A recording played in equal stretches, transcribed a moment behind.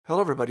Hello,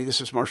 everybody. This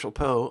is Marshall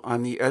Poe.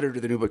 I'm the editor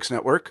of the New Books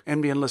Network.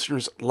 NBN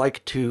listeners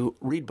like to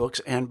read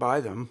books and buy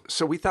them.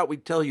 So we thought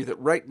we'd tell you that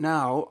right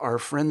now, our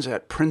friends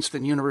at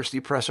Princeton University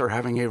Press are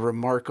having a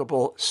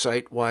remarkable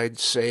site-wide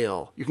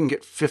sale. You can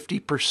get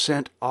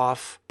 50%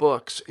 off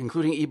books,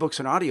 including ebooks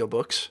and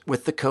audiobooks,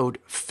 with the code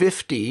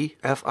 50,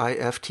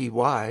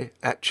 F-I-F-T-Y,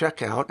 at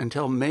checkout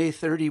until May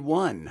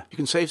 31. You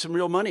can save some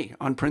real money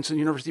on Princeton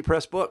University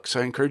Press books.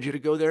 I encourage you to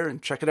go there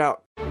and check it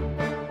out.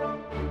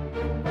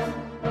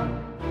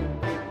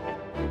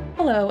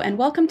 Hello, and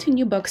welcome to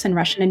New Books in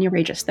Russian and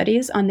Eurasia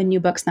Studies on the New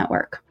Books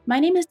Network. My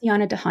name is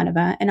Diana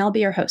Dehanova, and I'll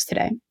be your host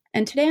today.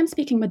 And today I'm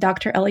speaking with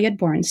Dr. Elliot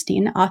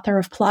Borenstein, author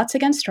of Plots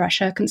Against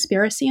Russia,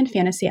 Conspiracy and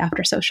Fantasy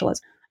After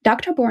Socialism.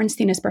 Dr.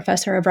 Borenstein is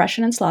professor of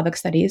Russian and Slavic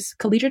Studies,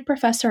 collegiate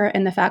professor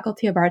in the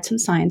Faculty of Arts and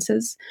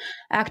Sciences,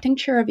 acting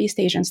chair of East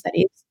Asian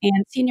Studies,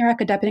 and senior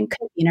academic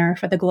convener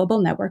for the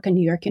Global Network at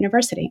New York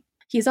University.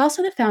 He's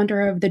also the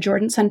founder of the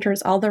Jordan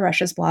Center's All the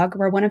Russias blog,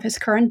 where one of his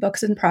current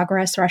books in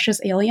progress, Russia's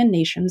Alien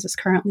Nations, is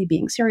currently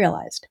being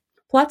serialized.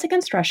 Plots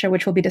Against Russia,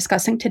 which we'll be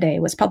discussing today,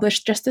 was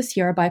published just this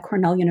year by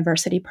Cornell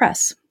University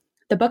Press.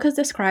 The book is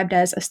described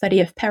as a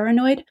study of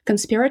paranoid,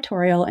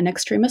 conspiratorial, and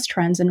extremist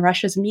trends in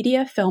Russia's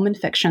media, film, and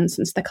fiction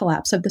since the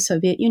collapse of the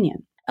Soviet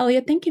Union.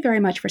 Elliot, thank you very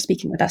much for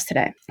speaking with us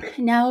today.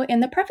 Now, in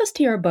the preface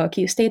to your book,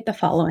 you state the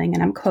following,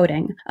 and I'm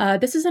quoting,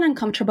 "This is an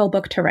uncomfortable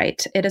book to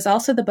write. It is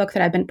also the book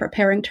that I've been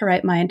preparing to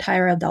write my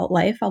entire adult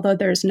life, although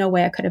there's no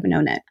way I could have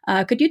known it."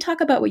 Could you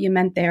talk about what you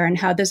meant there and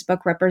how this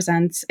book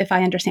represents, if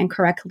I understand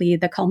correctly,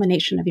 the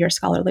culmination of your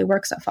scholarly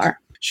work so far?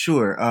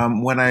 Sure.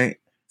 When I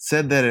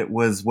said that it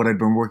was what I'd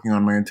been working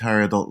on my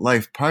entire adult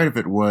life, part of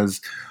it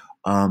was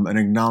an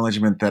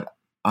acknowledgement that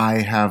I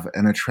have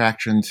an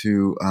attraction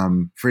to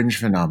fringe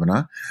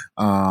phenomena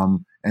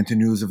and to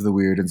news of the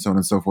weird and so on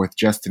and so forth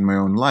just in my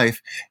own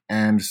life.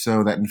 And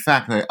so that, in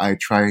fact, I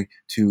try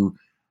to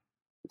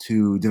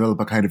develop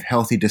a kind of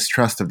healthy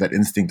distrust of that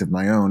instinct of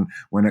my own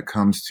when it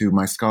comes to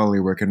my scholarly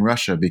work in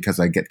Russia, because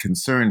I get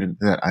concerned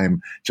that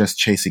I'm just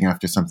chasing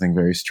after something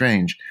very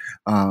strange.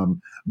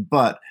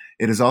 But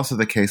it is also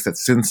the case that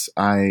since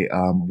I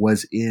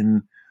was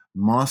in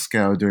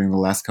Moscow during the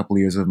last couple of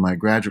years of my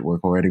graduate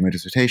work while writing my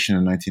dissertation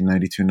in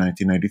 1992,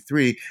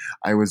 1993,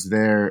 I was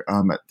there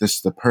at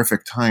just the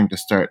perfect time to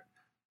start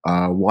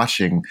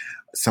watching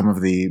some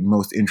of the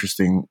most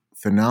interesting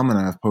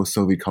phenomena of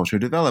post-Soviet culture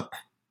develop,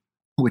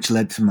 which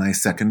led to my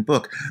second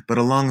book. But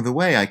along the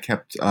way, I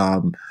kept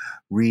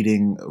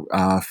reading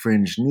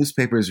fringe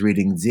newspapers,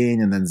 reading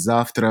Dень and then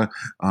Zavtra,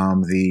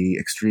 the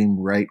extreme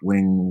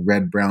right-wing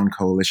red-brown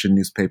coalition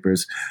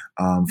newspapers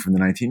from the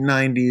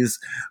 1990s,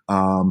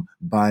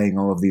 buying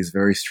all of these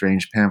very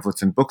strange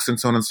pamphlets and books and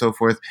so on and so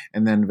forth.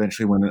 And then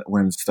eventually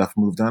when stuff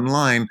moved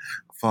online,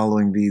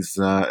 following these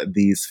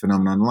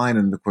phenomena online,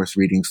 and of course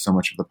reading so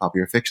much of the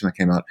popular fiction that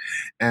came out.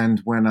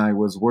 And when I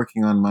was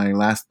working on my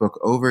last book,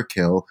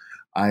 Overkill,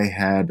 I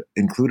had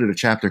included a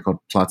chapter called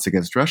Plots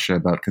Against Russia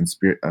about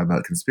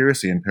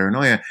conspiracy and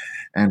paranoia,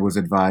 and was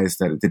advised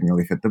that it didn't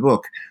really fit the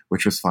book,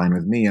 which was fine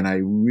with me. And I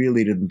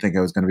really didn't think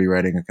I was going to be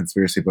writing a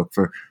conspiracy book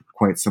for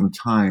quite some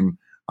time,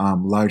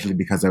 largely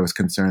because I was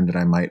concerned that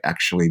I might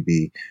actually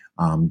be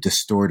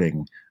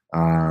distorting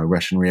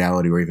Russian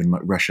reality or even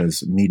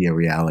Russia's media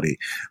reality.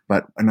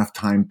 But enough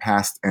time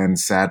passed, and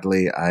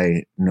sadly,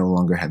 I no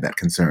longer had that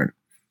concern.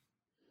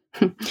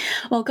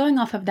 Well, going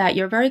off of that,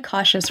 you're very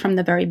cautious from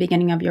the very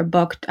beginning of your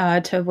book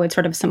to avoid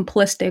sort of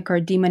simplistic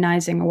or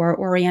demonizing or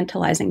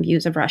orientalizing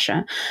views of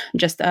Russia,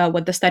 just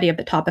what the study of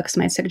the topics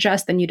might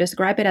suggest, and you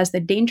describe it as the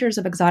dangers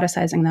of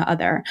exoticizing the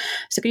other.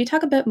 So could you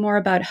talk a bit more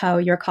about how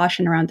your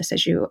caution around this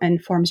issue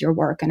informs your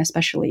work and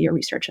especially your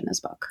research in this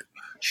book?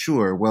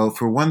 Sure. Well,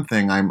 for one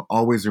thing, I'm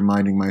always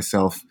reminding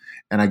myself,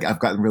 and I've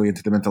gotten really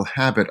into the mental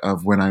habit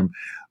of when I'm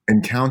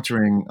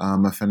encountering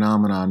a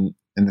phenomenon,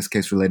 in this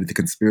case related to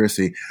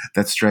conspiracy,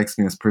 that strikes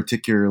me as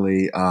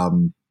particularly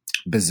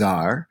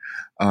bizarre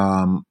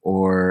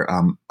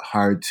or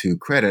hard to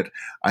credit,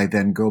 I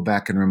then go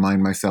back and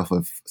remind myself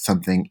of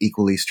something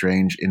equally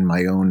strange in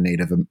my own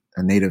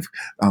native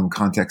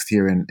context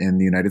here in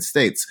the United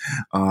States,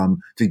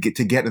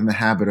 to get in the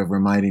habit of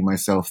reminding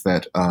myself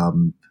that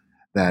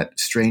that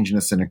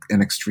strangeness and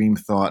extreme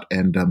thought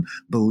and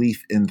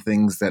belief in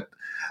things that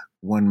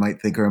one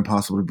might think are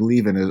impossible to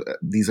believe in.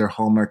 These are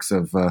hallmarks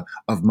of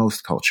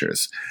most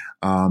cultures.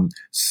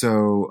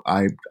 So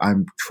I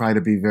try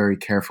to be very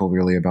careful,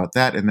 really, about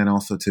that, and then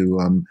also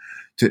to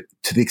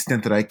the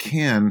extent that I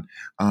can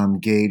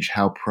gauge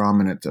how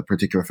prominent a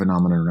particular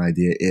phenomenon or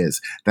idea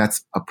is.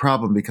 That's a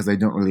problem because I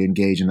don't really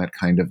engage in that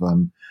kind of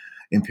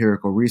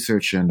empirical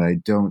research, and I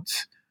don't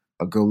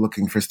go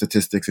looking for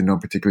statistics and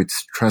don't particularly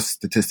trust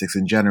statistics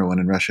in general,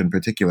 and in Russia in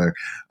particular.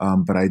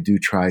 But I do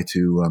try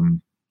to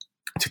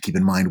keep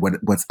in mind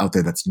what's out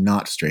there that's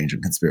not strange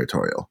and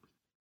conspiratorial.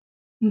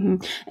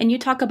 Mm-hmm. And you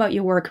talk about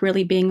your work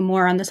really being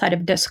more on the side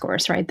of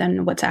discourse, right,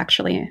 than what's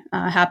actually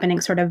happening,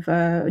 sort of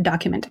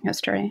documenting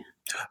history.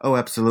 Oh,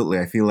 absolutely.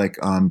 I feel like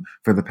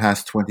for the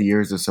past 20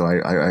 years or so,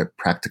 I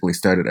practically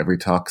started every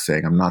talk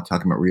saying, I'm not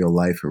talking about real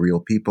life or real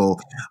people.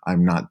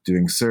 I'm not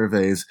doing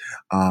surveys.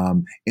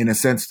 In a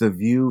sense, the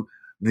view,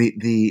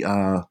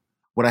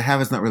 what I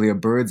have is not really a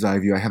bird's eye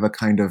view. I have a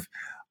kind of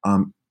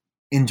um,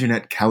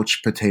 internet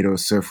couch potato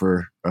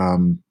surfer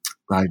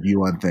eye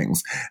view on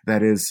things.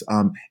 That is,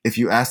 if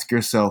you ask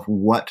yourself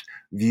what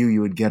view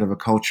you would get of a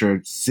culture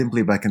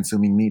simply by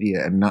consuming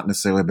media and not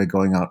necessarily by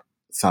going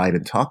outside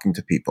and talking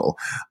to people,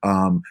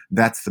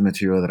 that's the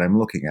material that I'm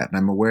looking at. And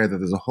I'm aware that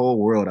there's a whole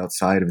world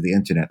outside of the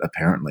internet,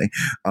 apparently,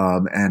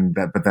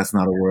 but that's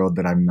not a world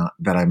that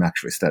I'm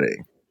actually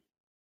studying.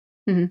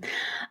 Mm-hmm.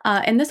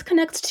 And this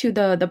connects to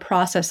the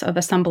process of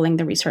assembling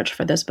the research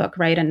for this book,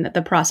 right? And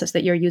the process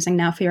that you're using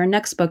now for your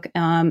next book.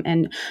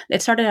 And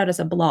it started out as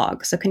a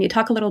blog. So can you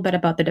talk a little bit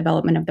about the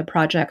development of the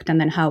project and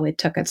then how it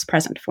took its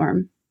present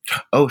form?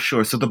 Oh,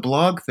 sure. So the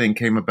blog thing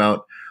came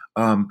about.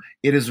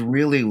 It is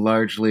really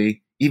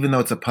largely, even though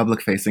it's a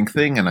public-facing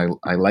thing, and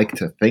I like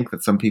to think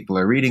that some people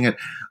are reading it,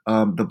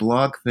 the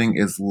blog thing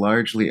is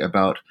largely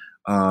about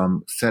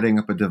setting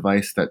up a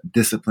device that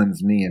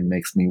disciplines me and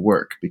makes me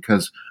work.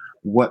 Because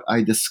what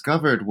I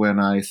discovered when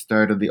I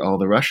started the All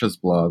the Russias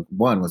blog,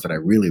 one, was that I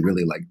really,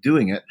 really liked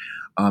doing it,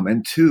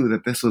 and two,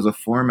 that this was a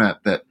format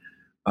that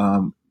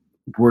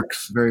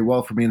works very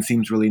well for me and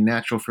seems really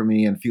natural for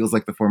me and feels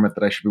like the format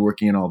that I should be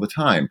working in all the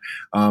time.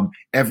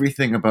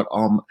 Everything about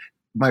all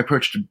my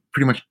approach to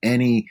pretty much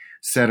any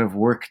set of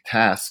work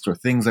tasks or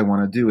things I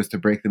want to do is to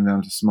break them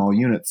down to small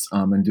units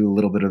and do a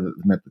little bit of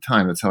them at the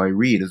time. That's how I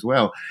read as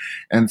well.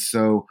 And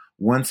so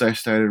once I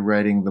started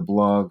writing the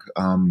blog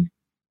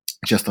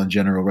just on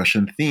general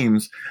Russian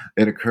themes,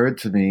 it occurred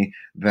to me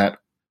that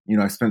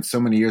I spent so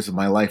many years of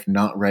my life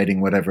not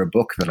writing whatever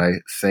book that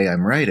I say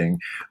I'm writing,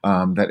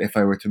 that if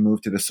I were to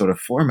move to this sort of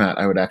format,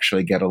 I would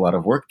actually get a lot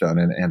of work done,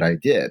 and I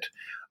did.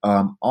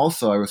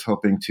 Also, I was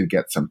hoping to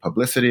get some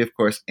publicity, of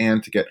course,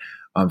 and to get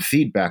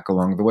feedback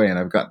along the way, and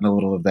I've gotten a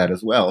little of that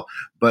as well.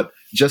 But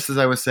just as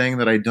I was saying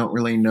that I don't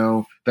really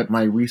know that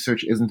my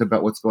research isn't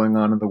about what's going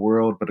on in the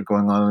world, but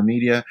going on in the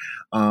media,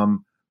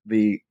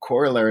 the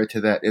corollary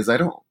to that is I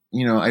don't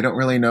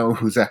really know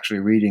who's actually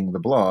reading the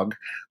blog.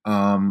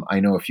 I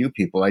know a few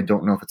people. I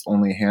don't know if it's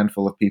only a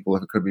handful of people,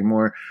 if it could be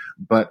more.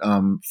 But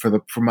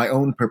for my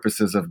own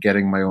purposes of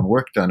getting my own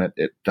work done,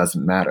 it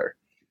doesn't matter.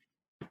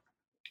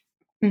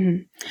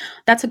 Mm-hmm.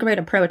 That's a great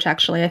approach,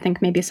 actually. I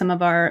think maybe some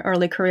of our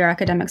early career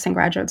academics and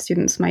graduate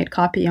students might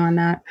copy you on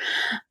that.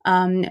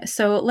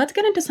 So let's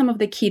get into some of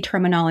the key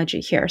terminology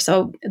here.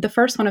 So the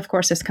first one, of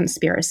course, is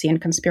conspiracy and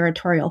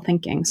conspiratorial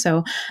thinking.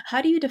 So how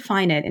do you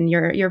define it? And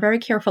you're very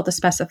careful to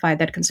specify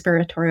that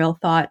conspiratorial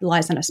thought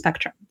lies on a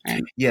spectrum,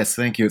 right? Yes,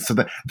 thank you. So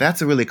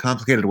that's a really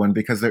complicated one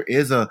because there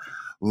is a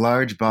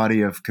large body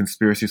of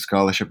conspiracy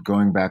scholarship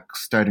going back,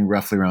 starting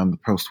roughly around the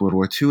post-World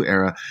War II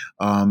era,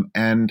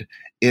 and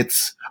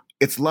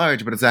it's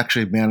large, but it's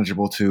actually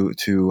manageable to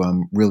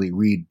really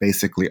read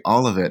basically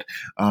all of it.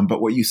 But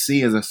what you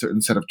see is a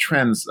certain set of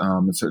trends,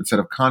 a certain set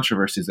of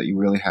controversies that you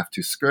really have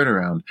to skirt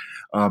around.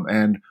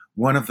 And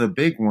one of the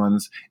big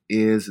ones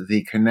is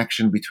the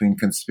connection between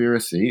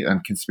conspiracy,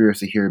 and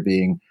conspiracy here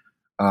being,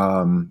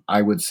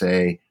 I would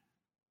say,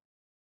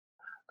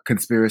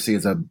 conspiracy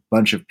is a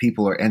bunch of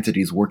people or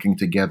entities working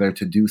together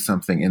to do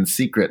something in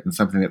secret, and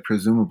something that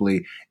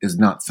presumably is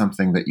not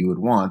something that you would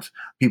want.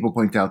 People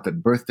point out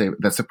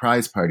that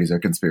surprise parties are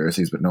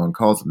conspiracies, but no one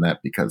calls them that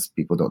because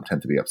people don't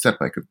tend to be upset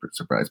by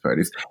surprise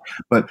parties.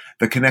 But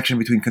the connection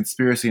between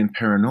conspiracy and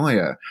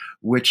paranoia,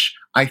 which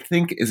I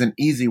think is an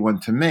easy one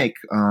to make,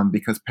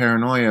 because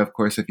paranoia, of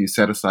course, if you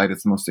set aside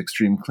its most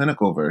extreme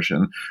clinical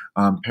version,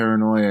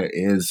 paranoia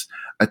is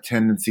a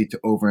tendency to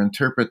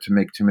overinterpret, to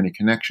make too many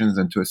connections,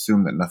 and to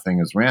assume that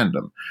nothing is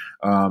random.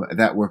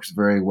 That works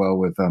very well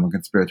with a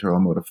conspiratorial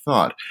mode of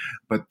thought.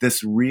 But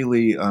this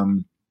really,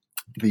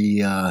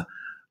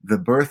 the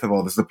birth of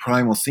all this, the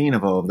primal scene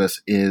of all of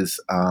this is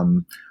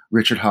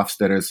Richard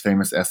Hofstadter's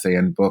famous essay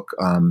and book,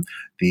 on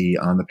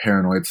the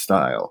paranoid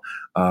style,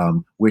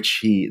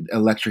 which a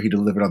lecture he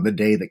delivered on the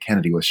day that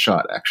Kennedy was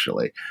shot,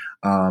 actually.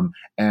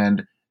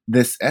 And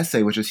this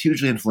essay, which is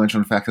hugely influential,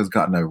 in fact, has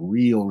gotten a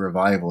real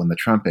revival in the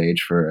Trump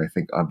age for, I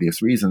think,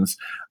 obvious reasons,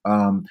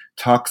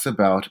 talks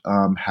about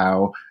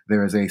how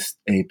there is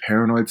a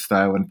paranoid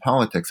style in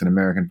politics, in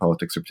American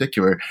politics in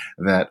particular,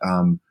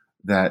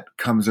 that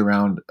comes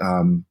around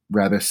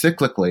rather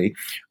cyclically,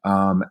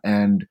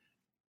 and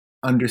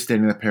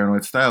understanding the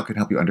paranoid style can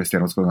help you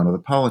understand what's going on with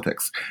the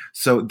politics.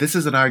 So this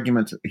is an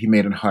argument he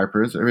made in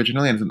Harper's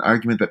originally, and it's an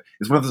argument that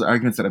is one of those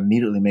arguments that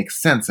immediately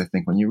makes sense, I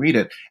think, when you read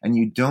it. And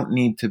you don't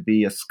need to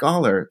be a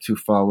scholar to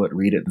follow it,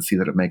 read it, and see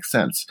that it makes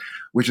sense,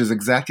 which is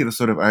exactly the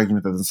sort of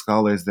argument that the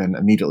scholars then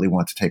immediately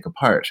want to take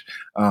apart,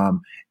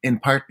 in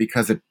part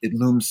because it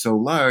looms so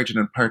large, and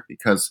in part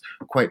because,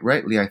 quite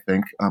rightly, I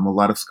think, a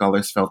lot of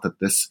scholars felt that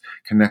this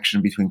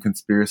connection between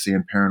conspiracy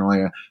and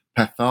paranoia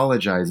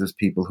pathologizes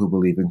people who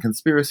believe in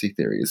conspiracy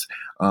theories,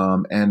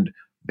 and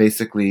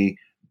basically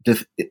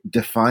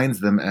defines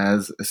them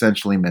as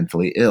essentially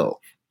mentally ill.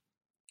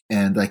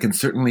 And I can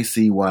certainly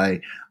see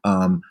why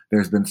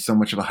there's been so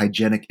much of a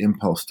hygienic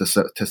impulse to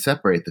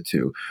separate the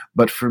two.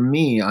 But for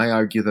me, I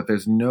argue that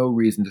there's no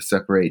reason to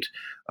separate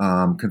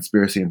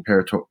conspiracy and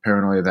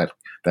paranoia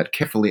that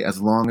carefully, as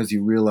long as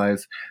you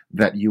realize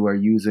that you are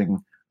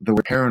using the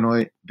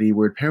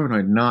word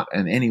paranoid not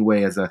in any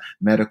way as a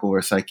medical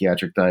or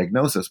psychiatric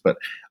diagnosis, but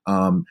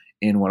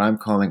in what I'm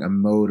calling a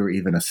mode or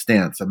even a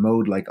stance, a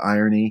mode like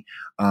irony,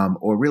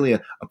 or really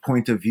a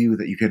point of view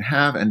that you can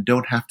have and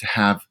don't have to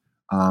have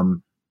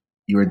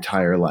your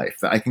entire life.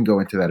 I can go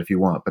into that if you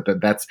want, but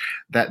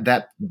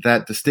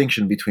that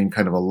distinction between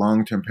kind of a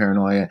long-term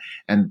paranoia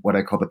and what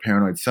I call the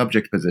paranoid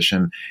subject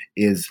position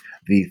is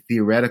the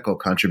theoretical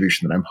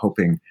contribution that I'm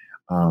hoping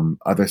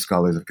other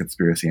scholars of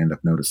conspiracy end up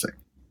noticing.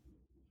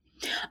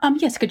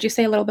 Yes, could you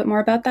say a little bit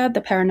more about that,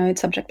 the paranoid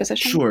subject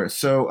position? Sure.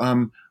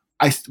 So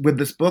with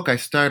this book, I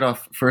start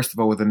off first of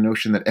all with the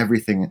notion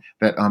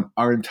that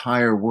our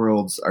entire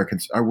worlds are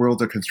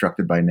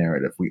constructed by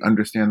narrative. We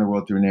understand the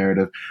world through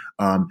narrative.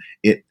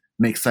 It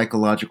makes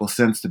psychological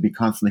sense to be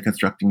constantly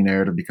constructing a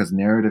narrative because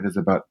narrative is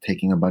about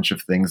taking a bunch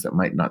of things that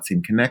might not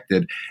seem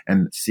connected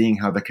and seeing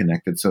how they're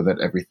connected so that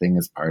everything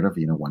is part of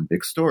one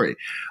big story.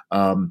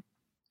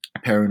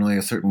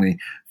 Paranoia certainly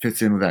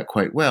fits in with that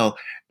quite well.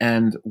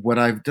 And what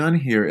I've done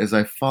here is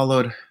I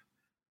followed.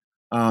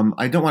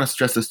 I don't want to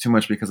stress this too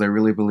much because I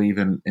really believe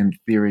in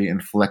theory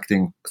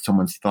inflecting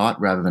someone's thought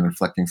rather than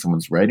inflecting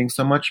someone's writing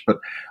so much. But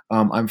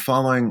I'm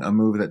following a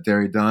move that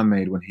Derrida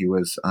made when he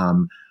was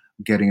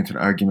getting into an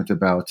argument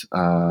about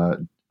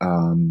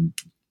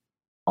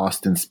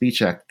Austin's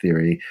Speech Act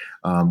theory,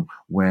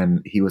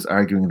 when he was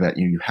arguing that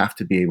you have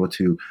to be able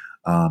to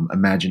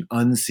imagine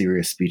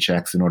unserious speech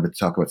acts in order to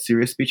talk about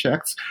serious speech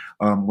acts.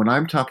 When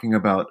I'm talking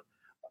about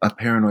a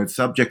paranoid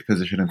subject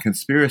position in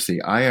conspiracy,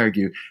 I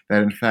argue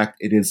that in fact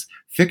it is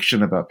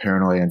fiction about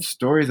paranoia and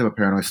stories about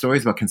paranoia,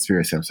 stories about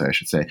conspiracy, I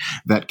should say,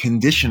 that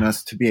condition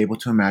us to be able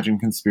to imagine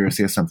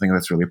conspiracy as something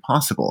that's really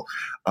possible.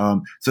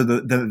 So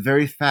the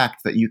very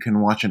fact that you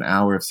can watch an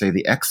hour of, say,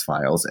 the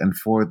X-Files, and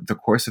for the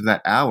course of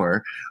that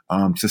hour,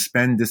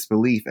 suspend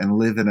disbelief and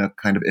live in a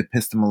kind of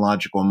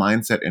epistemological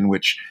mindset in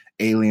which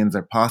aliens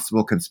are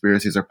possible,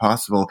 conspiracies are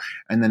possible,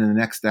 and then in the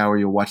next hour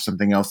you'll watch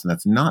something else and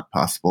that's not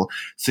possible,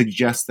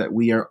 suggests that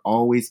we are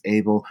always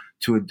able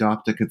to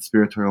adopt a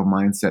conspiratorial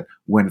mindset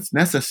when it's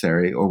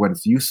necessary or when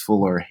it's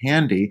useful or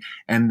handy,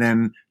 and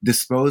then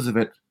dispose of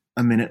it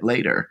a minute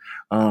later.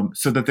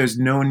 So that there's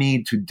no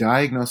need to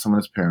diagnose someone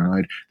as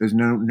paranoid. There's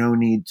no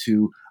need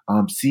to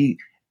see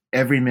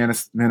every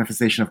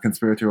manifestation of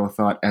conspiratorial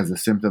thought as a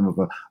symptom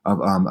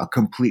of a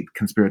complete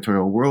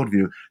conspiratorial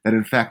worldview, that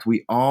in fact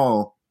we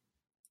all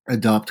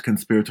adopt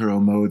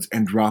conspiratorial modes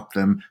and drop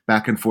them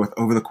back and forth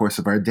over the course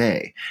of our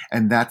day.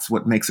 And that's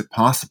what makes it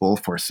possible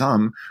for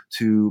some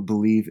to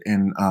believe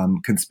in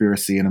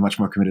conspiracy in a much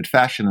more committed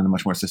fashion, in a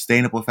much more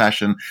sustainable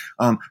fashion.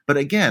 But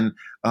again,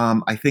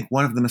 I think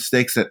one of the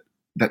mistakes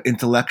that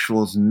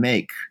intellectuals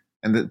make,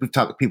 and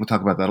that people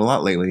talk about that a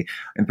lot lately,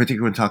 in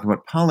particular when talking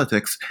about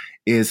politics,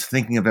 is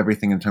thinking of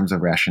everything in terms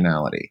of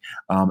rationality.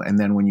 And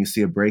then when you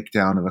see a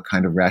breakdown of a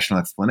kind of rational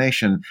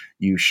explanation,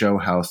 you show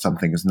how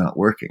something is not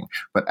working.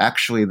 But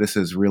actually, this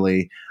is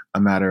really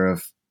a matter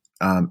of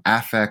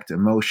affect,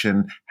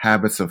 emotion,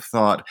 habits of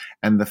thought,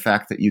 and the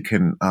fact that you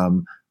can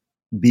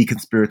be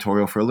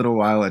conspiratorial for a little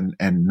while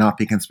and not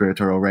be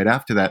conspiratorial right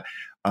after that,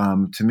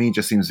 to me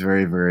just seems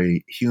very,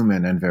 very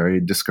human and very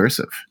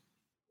discursive.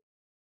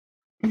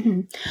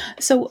 Mm-hmm.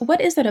 So what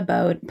is it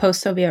about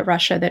post-Soviet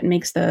Russia that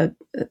makes the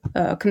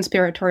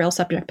conspiratorial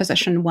subject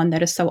position one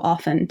that is so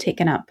often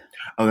taken up?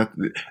 Oh,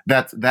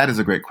 that is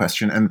a great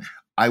question. And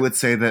I would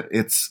say that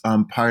it's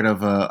part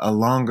of a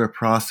longer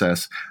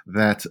process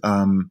that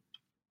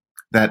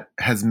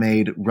has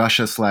made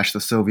Russia / the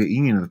Soviet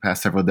Union in the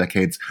past several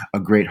decades a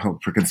great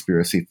hope for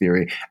conspiracy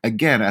theory.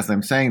 Again, as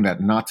I'm saying that,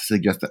 not to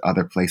suggest that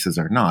other places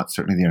are not.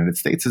 Certainly the United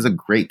States is a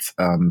great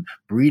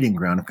breeding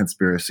ground of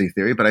conspiracy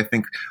theory, but I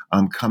think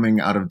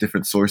coming out of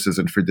different sources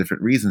and for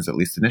different reasons, at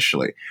least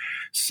initially.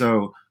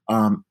 So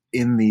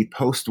in the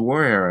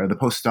post-war era, the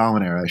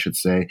post-Stalin era, I should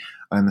say,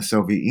 in the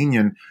Soviet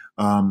Union,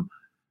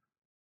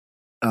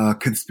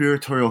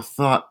 conspiratorial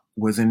thought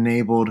was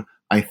enabled,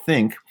 I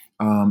think,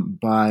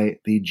 by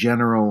the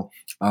general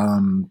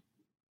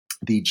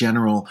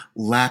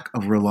lack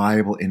of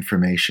reliable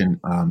information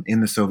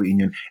in the Soviet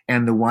Union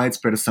and the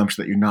widespread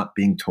assumption that you're not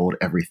being told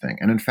everything.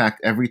 And in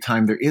fact, every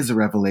time there is a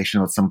revelation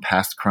about some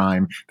past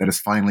crime that is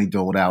finally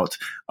doled out,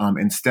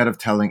 instead of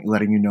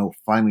letting you know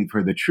finally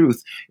for the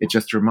truth, it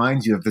just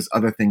reminds you of there's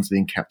other things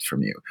being kept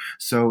from you.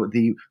 So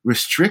the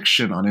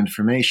restriction on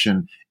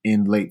information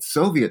in late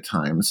Soviet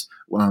times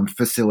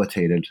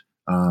facilitated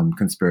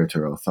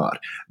conspiratorial thought.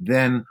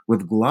 Then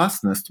with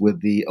Glasnost,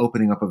 with the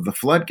opening up of the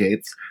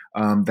floodgates,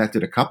 that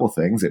did a couple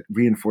things. It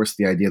reinforced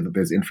the idea that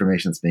there's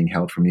information that's being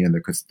held from you and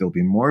there could still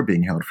be more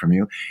being held from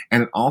you.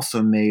 And it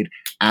also made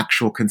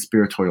actual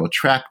conspiratorial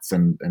tracts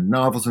and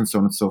novels and so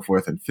on and so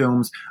forth and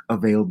films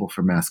available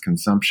for mass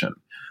consumption.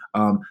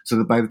 So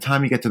that by the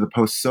time you get to the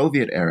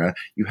post-Soviet era,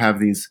 you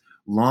have these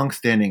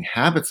long-standing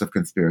habits of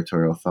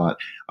conspiratorial thought,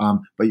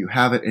 but you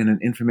have it in an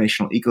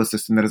informational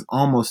ecosystem that is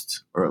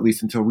almost, or at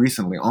least until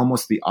recently,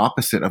 almost the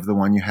opposite of the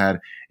one you had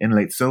in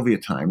late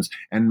Soviet times,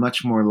 and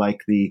much more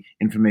like the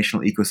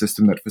informational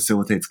ecosystem that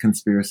facilitates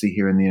conspiracy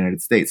here in the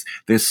United States.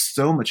 There's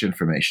so much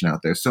information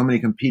out there, so many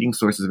competing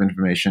sources of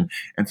information,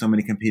 and so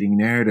many competing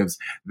narratives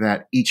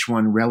that each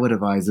one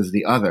relativizes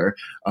the other,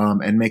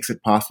 and makes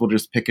it possible to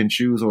just pick and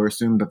choose or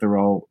assume that they're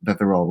all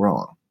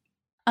wrong.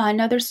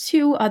 Now, there's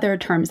two other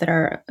terms that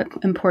are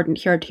important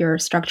here to your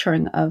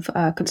structuring of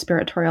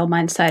conspiratorial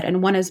mindset,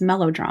 and one is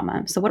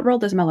melodrama. So what role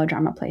does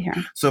melodrama play here?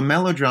 So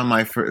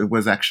melodrama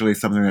was actually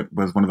something that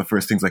was one of the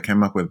first things I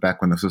came up with back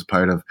when this was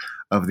part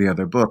of the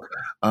other book.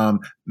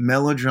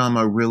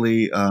 Melodrama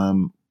really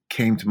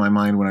came to my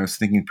mind when I was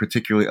thinking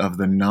particularly of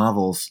the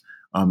novels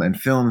and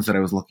films that I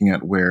was looking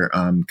at where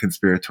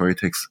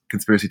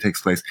conspiracy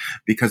takes place.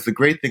 Because the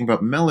great thing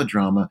about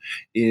melodrama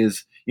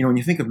is, when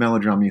you think of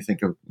melodrama, you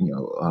think of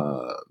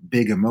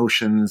big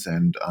emotions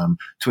and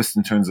twists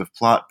and turns of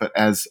plot. But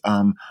as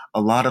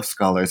a lot of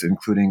scholars,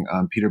 including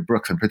Peter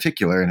Brooks in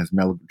particular, in his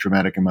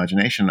melodramatic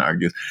imagination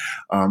argues,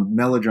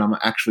 melodrama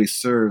actually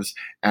serves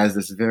as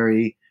this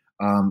very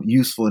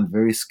useful and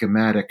very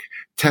schematic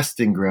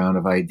testing ground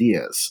of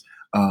ideas,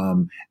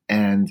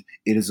 and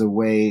it is a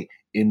way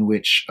in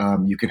which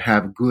you can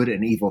have good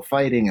and evil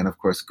fighting, and of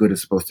course good is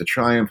supposed to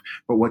triumph,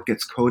 but what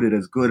gets coded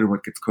as good and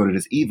what gets coded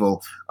as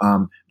evil,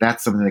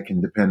 that's something that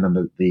can depend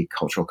on the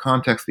cultural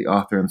context, the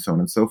author, and so on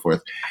and so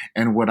forth.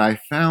 And what I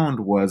found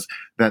was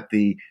that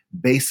the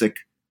basic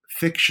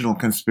fictional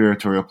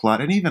conspiratorial plot,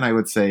 and even I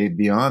would say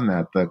beyond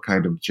that, the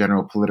kind of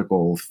general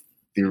political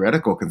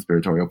theoretical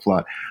conspiratorial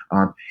plot,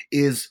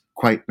 is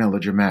quite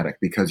melodramatic,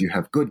 because you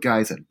have good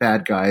guys and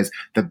bad guys.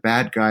 The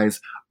bad guys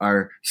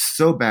are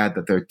so bad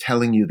that they're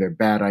telling you they're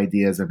bad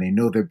ideas, and they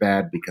know they're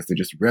bad because they're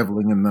just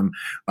reveling in them.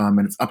 And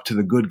it's up to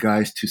the good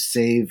guys to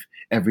save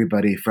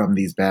everybody from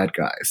these bad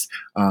guys.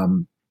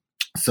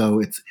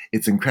 So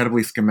it's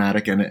incredibly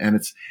schematic, and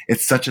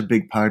it's such a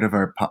big part of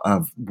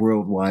of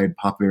worldwide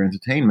popular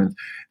entertainment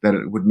that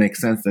it would make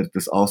sense that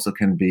this also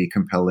can be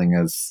compelling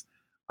as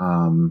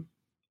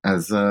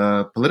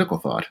political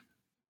thought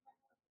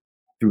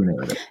through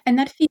narrative. And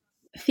that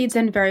feeds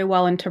in very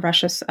well into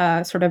Russia's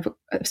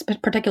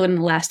particularly in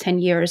the last 10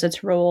 years,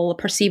 its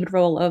perceived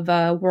role of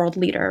a world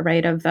leader,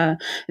 right, of the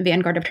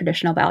vanguard of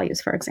traditional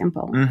values, for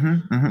example.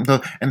 Mm-hmm, mm-hmm.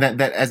 So, and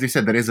that, as you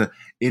said, it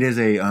is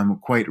a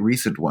quite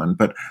recent one.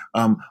 But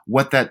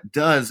what that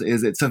does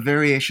is it's a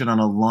variation on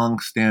a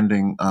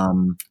long-standing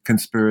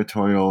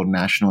conspiratorial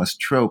nationalist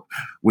trope,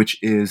 which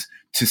is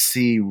to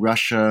see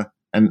Russia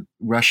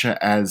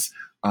as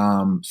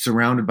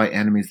surrounded by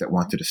enemies that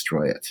want to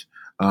destroy it.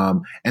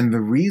 And the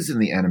reason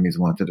the enemies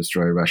want to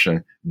destroy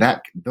Russia,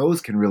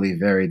 those can really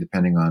vary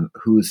depending on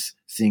who's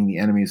seeing the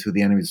enemies, who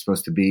the enemies are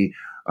supposed to be,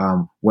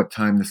 what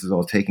time this is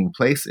all taking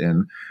place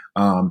in.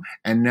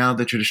 And now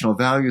the traditional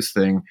values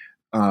thing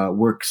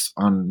works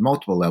on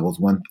multiple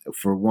levels.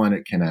 For one,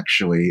 it can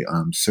actually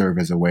serve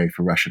as a way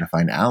for Russia to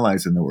find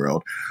allies in the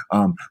world,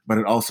 but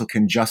it also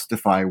can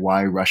justify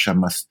why Russia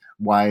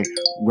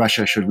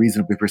should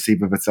reasonably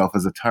perceive of itself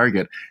as a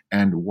target,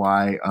 and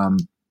why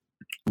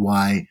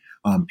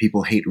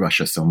people hate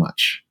Russia so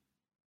much.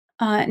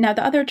 Now,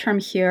 the other term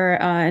here,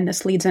 and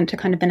this leads into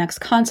kind of the next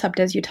concept,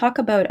 is you talk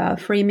about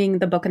framing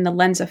the book in the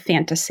lens of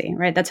fantasy,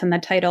 right? That's in the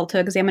title, to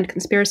examine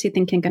conspiracy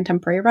thinking in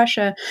contemporary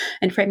Russia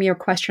and frame your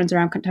questions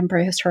around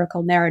contemporary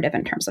historical narrative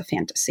in terms of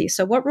fantasy.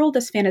 So what role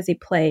does fantasy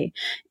play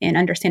in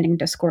understanding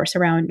discourse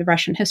around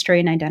Russian history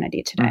and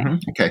identity today?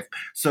 Mm-hmm. Okay.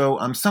 So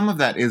some of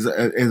that is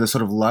a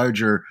sort of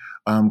larger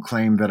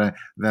claim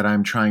that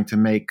I'm trying to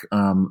make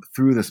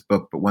through this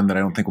book, but one that I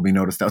don't think will be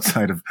noticed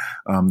outside of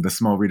the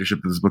small readership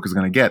that this book is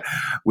going to get,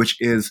 which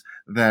is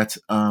that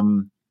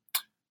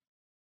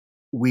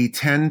we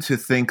tend to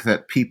think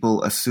that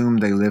people assume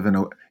they live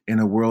in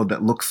a world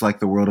that looks like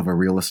the world of a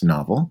realist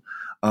novel,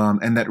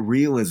 and that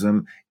realism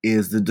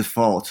is the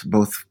default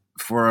both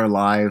for our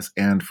lives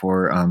and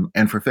for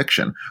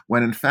fiction,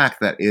 when in fact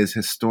that is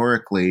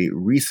historically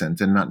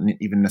recent and not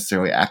even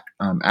necessarily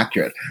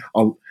accurate.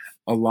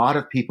 A lot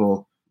of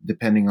people,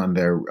 depending on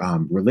their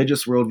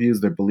religious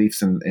worldviews, their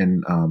beliefs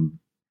in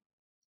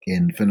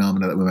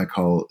phenomena that we might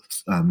call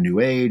New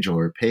Age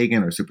or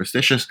pagan or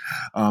superstitious,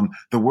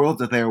 the worlds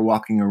that they are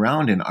walking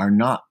around in are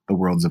not the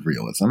worlds of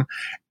realism.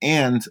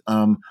 And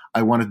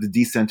I wanted to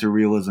decenter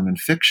realism in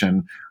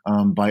fiction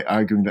by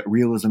arguing that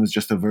realism is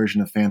just a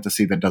version of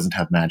fantasy that doesn't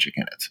have magic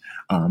in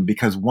it.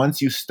 Because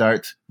once you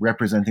start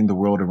representing the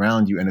world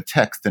around you in a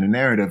text, in a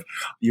narrative,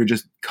 you're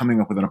just coming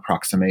up with an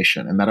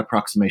approximation. And that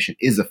approximation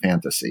is a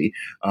fantasy.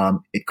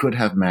 It could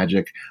have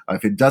magic.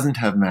 If it doesn't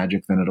have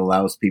magic, then it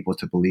allows people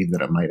to believe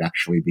that it might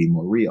actually be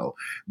more real.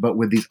 But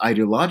with these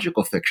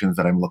ideological fictions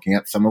that I'm looking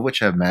at, some of which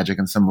have magic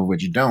and some of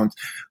which don't,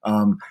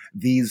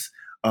 these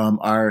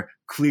are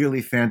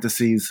clearly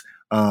fantasies,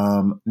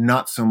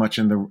 not so much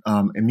in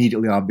the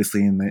immediately,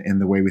 obviously, in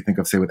the way we think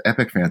of, say, with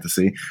epic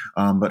fantasy,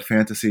 but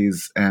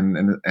fantasies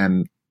and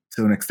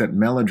to an extent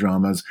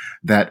melodramas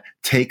that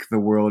take the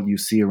world you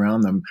see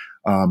around them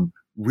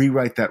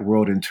rewrite that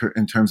world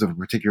in terms of a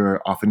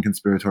particular, often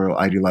conspiratorial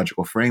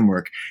ideological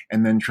framework,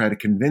 and then try to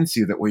convince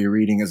you that what you're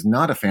reading is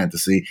not a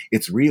fantasy,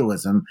 it's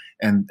realism,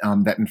 and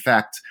that in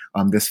fact,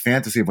 this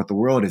fantasy of what the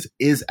world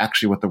is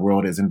actually what the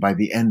world is. And by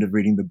the end of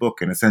reading the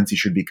book, in a sense, you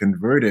should be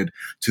converted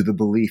to the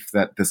belief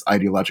that this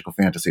ideological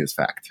fantasy is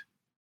fact.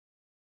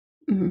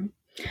 Mm-hmm.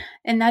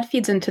 And that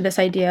feeds into this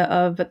idea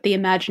of the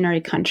imaginary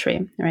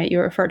country, right?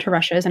 You refer to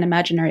Russia as an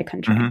imaginary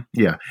country. Mm-hmm.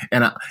 Yeah.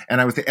 And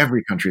I would say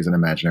every country is an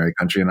imaginary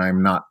country, and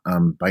I'm not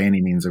by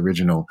any means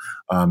original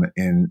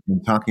in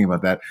talking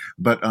about that.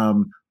 But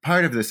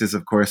part of this is,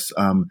 of course,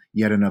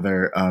 yet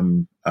another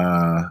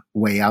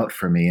way out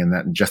for me, and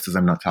that just as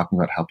I'm not talking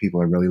about how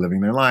people are really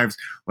living their lives,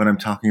 when I'm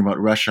talking about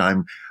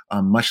Russia,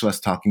 I'm much less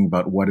talking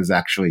about what is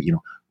actually,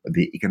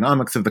 the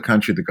economics of the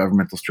country, the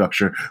governmental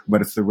structure,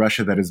 but it's the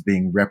Russia that is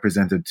being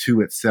represented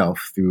to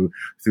itself through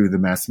the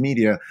mass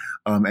media.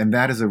 And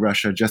that is a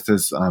Russia, just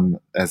as an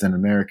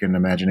American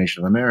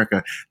imagination of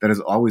America, that is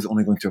always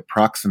only going to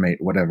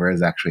approximate whatever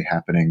is actually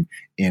happening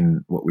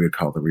in what we would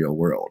call the real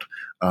world.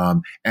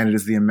 And it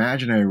is the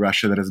imaginary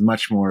Russia that is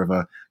much more of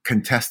a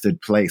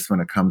contested place when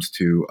it comes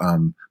to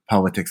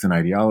politics and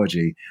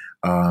ideology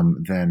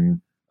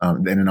than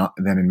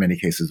in many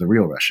cases the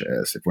real Russia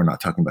is, if we're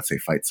not talking about, say,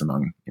 fights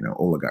among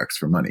oligarchs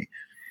for money.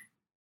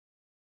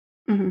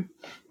 Mm-hmm.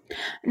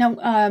 Now,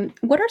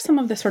 what are some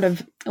of the sort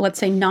of, let's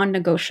say,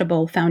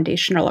 non-negotiable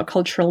foundational or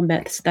cultural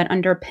myths that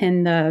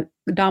underpin the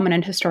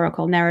dominant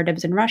historical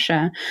narratives in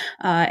Russia?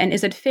 And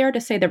is it fair to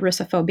say that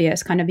Russophobia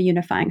is kind of a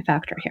unifying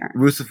factor here?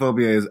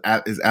 Russophobia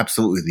is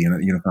absolutely the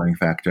unifying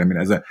factor. I mean,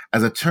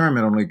 as a term,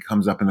 it only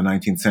comes up in the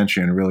 19th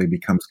century and really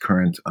becomes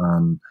current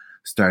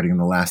starting in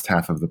the last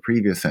half of the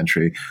previous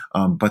century.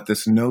 But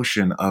this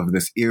notion of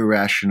this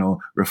irrational,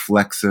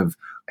 reflexive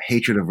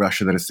hatred of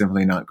Russia that is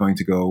simply not going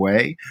to go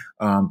away,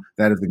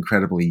 that is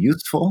incredibly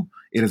useful.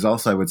 It is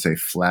also, I would say,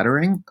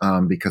 flattering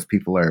because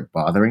people are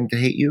bothering to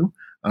hate you.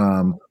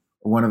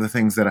 One of the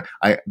things that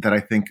I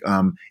think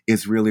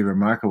is really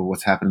remarkable,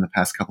 what's happened in the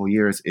past couple of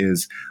years,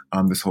 is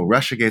this whole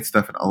Russiagate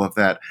stuff and all of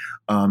that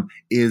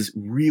is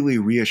really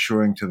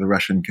reassuring to the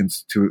Russian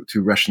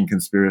Russian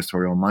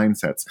conspiratorial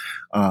mindsets.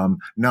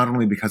 Not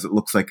only because it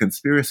looks like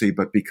conspiracy,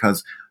 but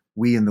because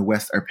we in the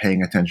West are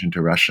paying attention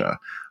to Russia.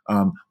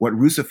 What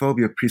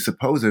Russophobia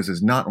presupposes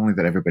is not only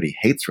that everybody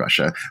hates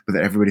Russia, but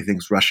that everybody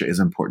thinks Russia is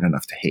important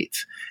enough to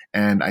hate.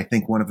 And I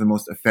think one of the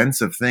most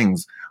offensive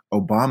things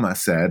Obama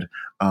said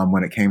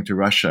when it came to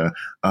Russia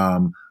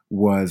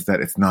was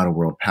that it's not a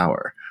world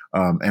power.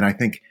 And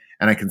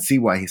I can see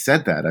why he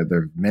said that. There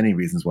are many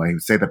reasons why he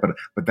would say that,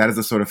 but that is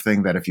the sort of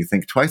thing that if you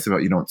think twice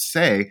about, you don't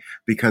say,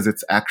 because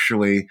it's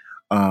actually,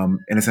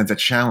 in a sense, a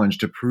challenge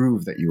to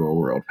prove that you are a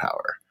world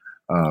power.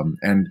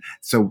 And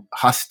so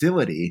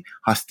hostility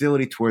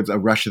towards a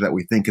Russia that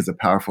we think is a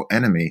powerful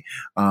enemy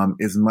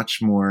is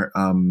much more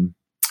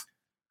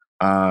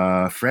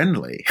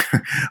friendly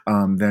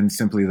than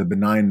simply the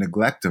benign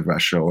neglect of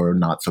Russia, or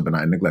not so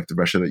benign neglect of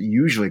Russia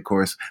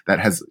that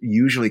has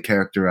usually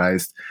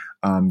characterized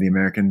the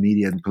American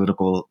media and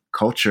political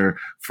culture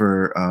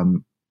for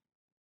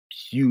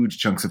huge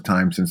chunks of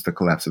time since the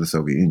collapse of the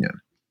Soviet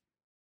Union.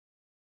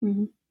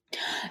 Mm-hmm.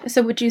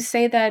 So would you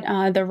say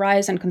that the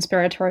rise in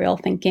conspiratorial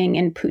thinking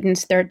in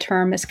Putin's third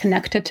term is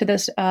connected to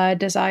this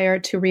desire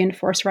to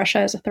reinforce Russia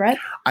as a threat?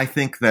 I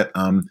think that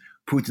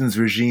Putin's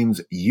regime's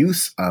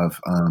use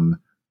of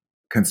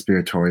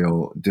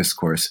conspiratorial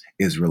discourse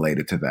is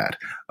related to that.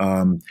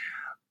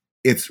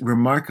 It's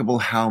remarkable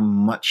how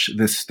much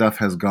this stuff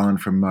has gone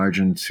from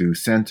margin to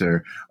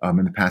center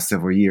in the past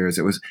several years.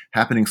 It was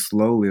happening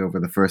slowly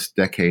over the first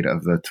decade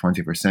of the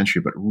 21st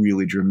century, but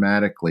really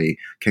dramatically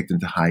kicked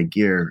into high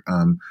gear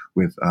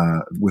with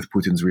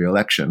Putin's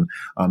re-election.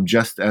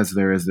 Just as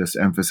there is this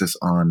emphasis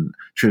on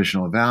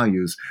traditional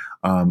values,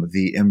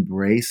 the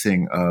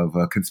embracing of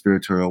a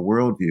conspiratorial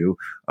worldview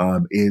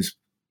is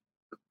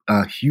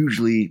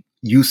hugely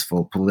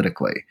useful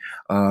politically.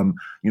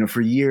 For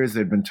years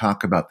there'd been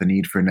talk about the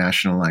need for a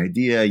national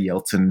idea.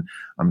 Yeltsin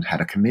had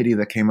a committee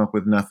that came up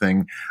with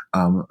nothing.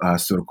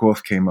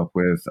 Surkov came up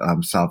with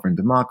sovereign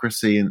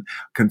democracy, and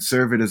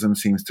conservatism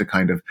seems to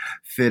kind of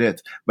fit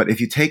it. But if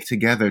you take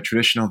together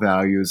traditional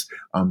values,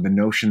 the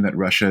notion that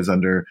Russia is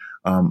under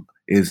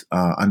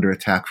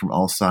attack from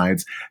all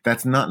sides,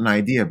 that's not an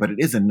idea, but it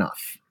is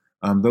enough.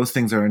 Those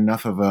things are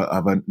enough of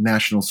a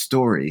national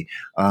story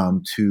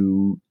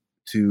to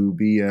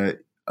be a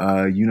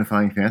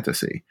unifying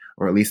fantasy,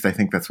 or at least I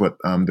think that's what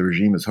the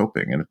regime is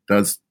hoping, and it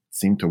does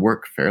seem to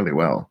work fairly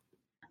well.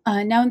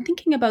 Now, in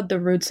thinking about the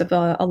roots of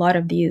a lot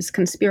of these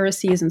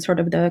conspiracies and sort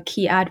of the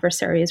key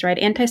adversaries, right,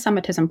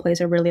 anti-Semitism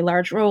plays a really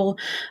large role,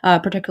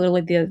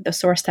 particularly the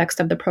source text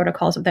of the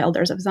Protocols of the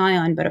Elders of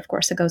Zion, but of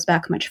course it goes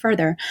back much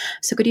further.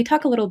 So could you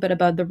talk a little bit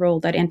about the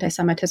role that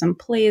anti-Semitism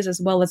plays, as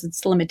well as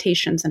its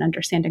limitations in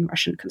understanding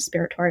Russian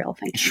conspiratorial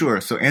thinking? Sure.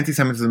 So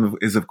anti-Semitism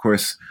is, of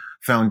course,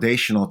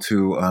 foundational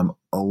to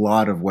a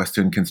lot of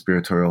Western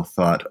conspiratorial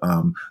thought,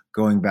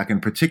 going back in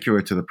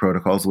particular to the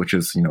Protocols, which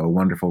is, a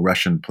wonderful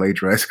Russian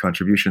plagiarized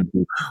contribution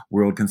to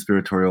world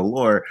conspiratorial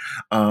lore.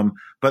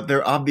 But there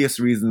are obvious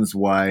reasons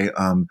why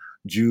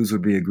Jews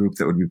would be a group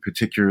that would be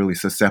particularly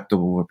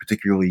susceptible or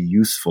particularly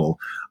useful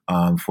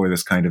for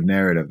this kind of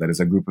narrative. That is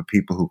a group of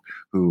people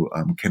who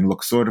can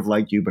look sort of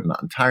like you, but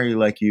not entirely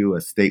like you,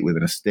 a state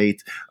within a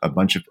state, a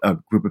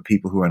group of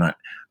people who are not,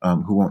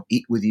 who won't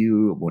eat with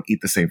you, won't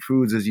eat the same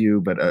foods as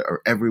you, but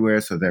are everywhere,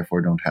 so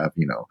therefore don't have,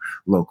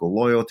 local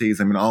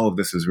loyalties. I mean, all of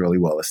this is really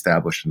well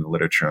established in the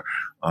literature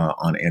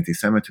on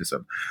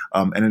anti-Semitism.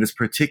 And it is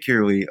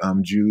particularly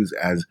Jews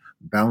as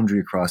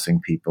boundary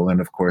crossing people,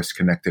 and of course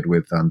connected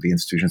with the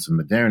institutions of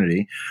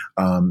modernity,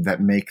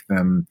 that make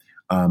them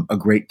a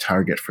great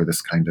target for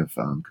this kind of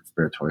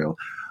conspiratorial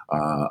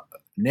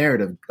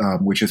narrative,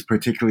 which is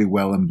particularly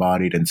well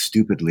embodied and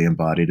stupidly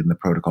embodied in the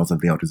Protocols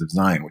of the Elders of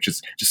Zion, which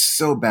is just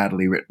so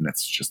badly written.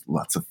 It's just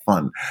lots of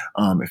fun,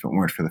 if it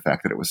weren't for the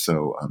fact that it was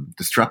so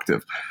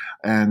destructive.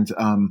 And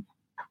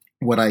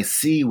what I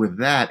see with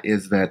that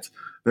is that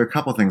there are a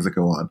couple things that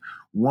go on.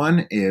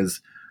 One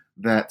is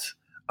that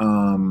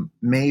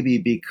maybe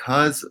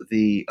because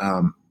the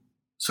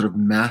sort of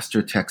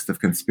master text of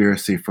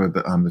conspiracy for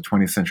the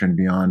 20th century and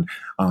beyond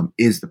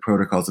is the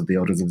Protocols of the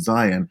Elders of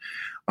Zion,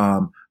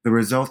 the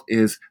result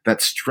is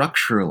that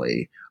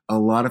structurally, a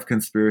lot of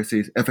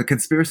conspiracies, if a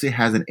conspiracy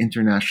has an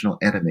international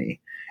enemy,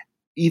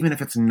 even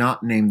if it's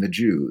not named the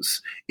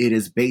Jews, it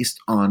is based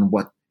on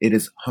what it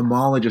is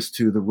homologous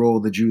to the role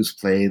the Jews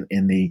play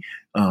in the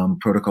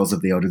Protocols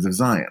of the Elders of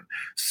Zion.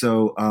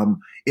 So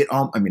it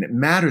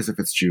matters if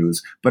it's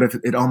Jews, but if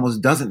it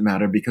almost doesn't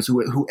matter because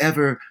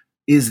whoever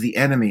is the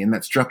enemy in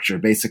that structure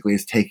basically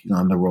is taking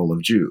on the role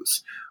of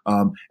Jews.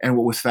 And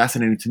what was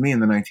fascinating to me in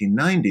the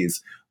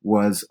 1990s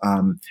was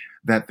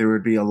that there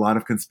would be a lot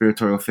of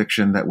conspiratorial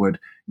fiction that would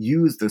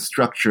use the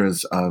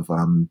structures of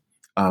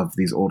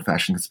these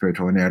old-fashioned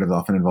conspiratorial narratives,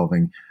 often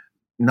involving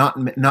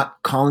not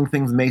calling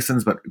things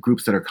Masons, but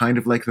groups that are kind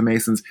of like the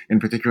Masons. In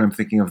particular, I'm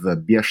thinking of the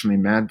Bieschny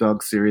Mad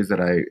Dog series that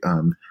I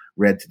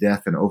read to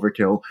death in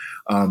Overkill.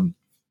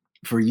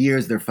 For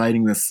years, they're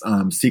fighting this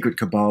secret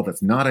cabal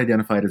that's not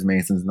identified as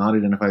Masons, not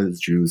identified as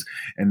Jews.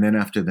 And then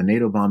after the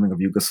NATO bombing of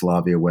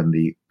Yugoslavia, when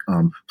the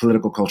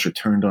political culture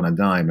turned on a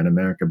dime and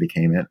America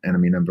became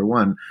enemy number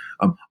one,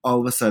 all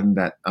of a sudden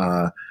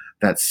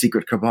that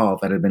secret cabal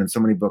that had been in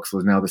so many books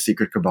was now the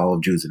secret cabal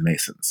of Jews and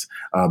Masons.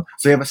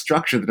 So you have a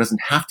structure that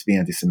doesn't have to be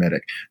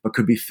anti-Semitic, but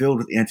could be filled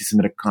with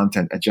anti-Semitic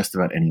content at just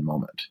about any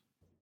moment.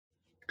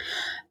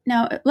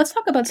 Now, let's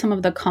talk about some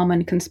of the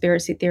common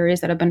conspiracy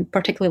theories that have been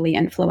particularly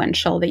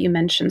influential that you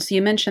mentioned. So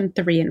you mentioned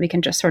 3, and we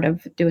can just sort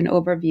of do an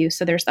overview.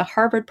 So there's the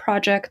Harvard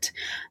Project,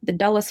 the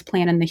Dulles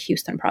Plan, and the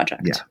Houston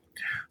Project. Yeah.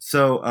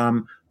 So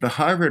the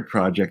Harvard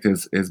Project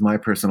is my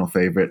personal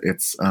favorite.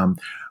 It's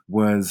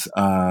was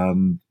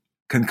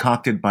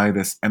concocted by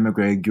this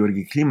emigre,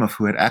 Georgy Klimov,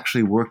 who had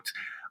actually worked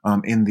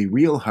in the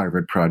real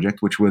Harvard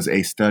Project, which was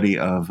a study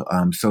of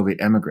Soviet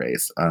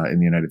emigres in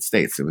the United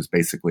States. It was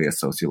basically a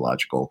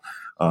sociological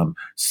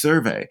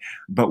survey.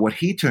 But what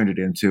he turned it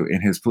into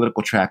in his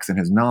political tracts and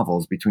his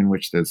novels, between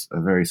which there's a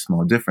very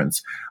small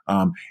difference,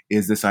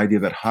 is this idea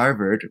that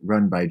Harvard,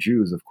 run by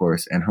Jews, of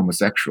course, and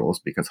homosexuals,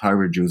 because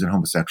Harvard Jews and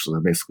homosexuals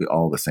are basically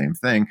all the same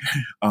thing,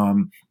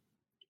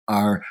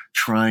 are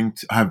trying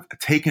to have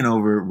taken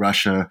over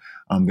Russia.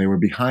 They were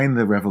behind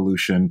the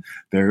revolution.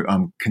 They're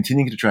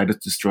continuing to try to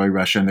destroy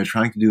Russia, and they're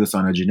trying to do this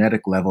on a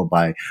genetic level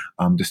by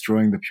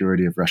destroying the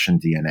purity of Russian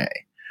DNA.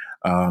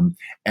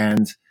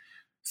 And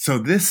so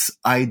this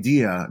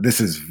idea, this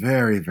is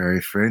very,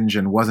 very fringe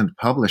and wasn't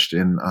published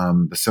in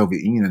the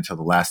Soviet Union until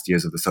the last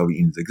years of the Soviet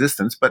Union's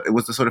existence, but it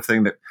was the sort of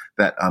thing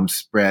that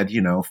spread,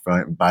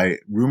 by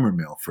rumor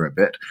mill for a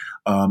bit,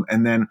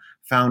 and then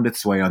found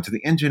its way onto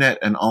the internet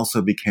and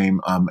also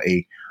became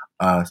a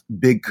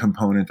big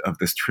component of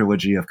this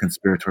trilogy of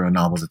conspiratorial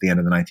novels at the end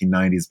of the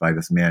 1990s by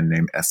this man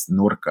named S.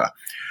 Norka.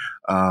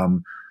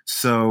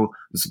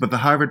 But the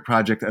Harvard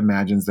Project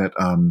imagines that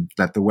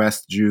the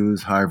West,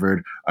 Jews,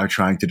 Harvard, are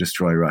trying to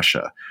destroy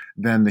Russia.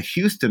 Then the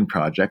Houston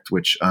Project,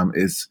 which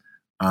is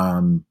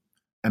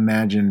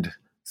imagined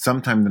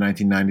sometime in the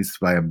 1990s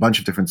by a bunch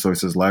of different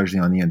sources, largely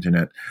on the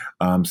internet,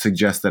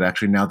 suggests that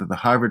actually now that the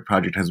Harvard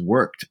Project has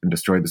worked and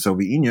destroyed the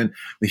Soviet Union,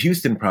 the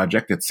Houston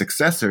Project, its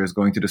successor, is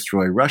going to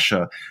destroy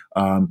Russia.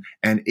 And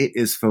it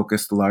is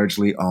focused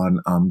largely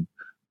on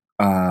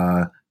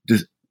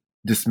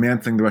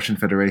dismantling the Russian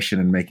Federation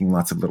and making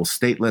lots of little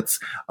statelets,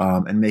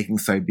 and making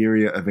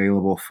Siberia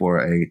available for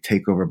a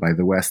takeover by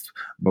the West,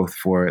 both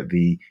for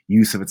the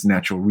use of its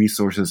natural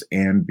resources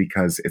and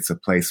because it's a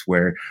place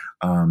where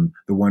the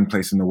one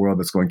place in the world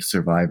that's going to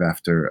survive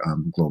after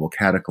global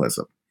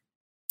cataclysm.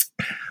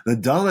 The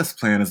Dulles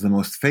Plan is the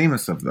most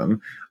famous of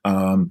them.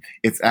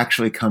 It's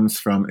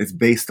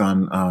based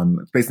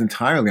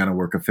entirely on a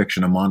work of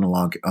fiction, a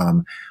monologue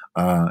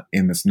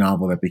in this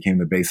novel that became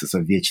the basis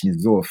of Вечный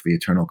зов, The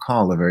Eternal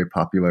Call, a very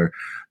popular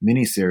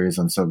miniseries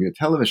on Soviet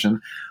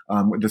television,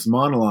 with this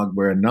monologue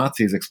where a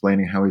Nazi is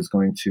explaining how he's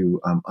going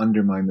to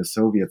undermine the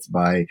Soviets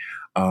by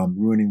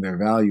ruining their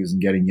values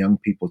and getting young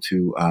people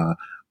to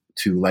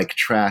like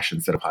trash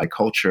instead of high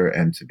culture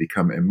and to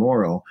become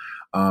immoral.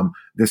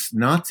 This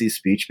Nazi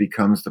speech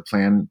becomes the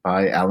plan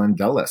by Allen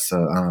Dulles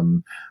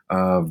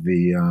of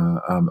the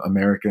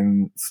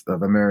American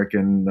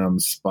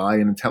spy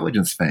and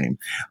intelligence fame.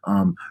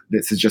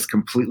 This is just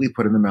completely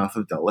put in the mouth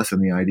of Dulles,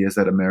 and the idea is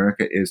that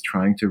America is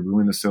trying to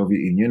ruin the Soviet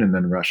Union and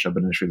then Russia,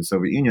 but initially the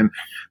Soviet Union,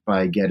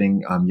 by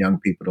getting young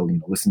people to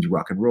listen to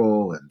rock and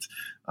roll and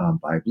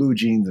buy blue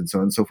jeans and so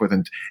on and so forth,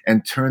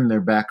 and turn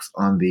their backs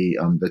on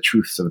the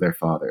truths of their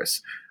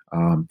fathers.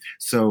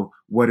 So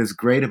what is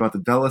great about the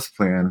Dulles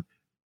plan,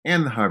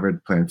 and the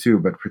Harvard plan too,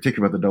 but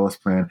particularly about the Dulles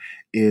plan,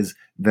 is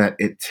that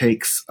it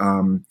takes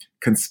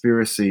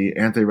conspiracy,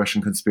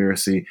 anti-Russian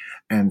conspiracy,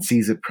 and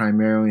sees it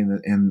primarily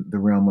in the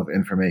realm of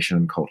information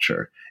and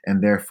culture,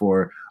 and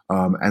therefore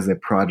as a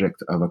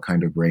project of a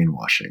kind of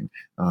brainwashing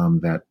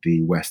that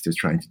the West is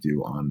trying to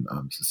do on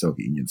the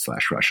Soviet Union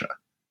 / Russia.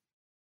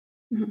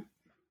 Mm-hmm.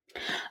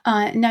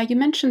 Now, you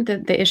mentioned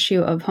the issue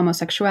of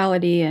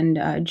homosexuality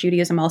and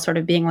Judaism all sort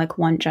of being like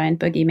one giant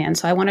boogeyman.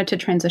 So I wanted to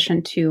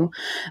transition to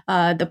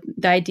the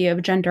idea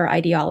of gender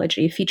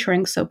ideology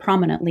featuring so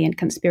prominently in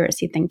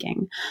conspiracy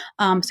thinking.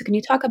 So can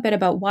you talk a bit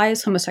about why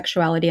is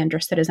homosexuality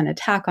understood as an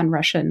attack on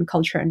Russian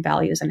culture and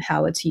values, and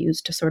how it's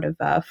used to sort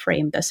of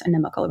frame this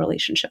inimical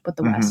relationship with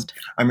the West?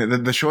 I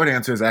mean, the short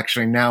answer is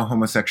actually now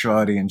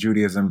homosexuality and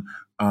Judaism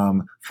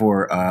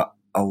for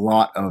a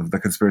lot of the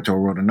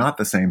conspiratorial world are not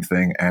the same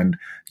thing. And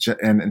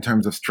in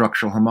terms of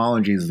structural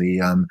homologies, the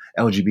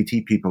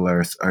LGBT people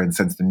are in a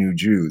sense the new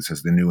Jews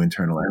as the new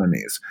internal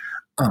enemies.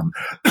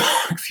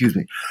 Excuse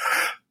me.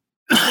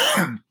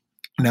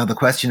 Now the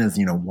question is,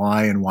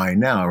 why and why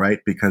now,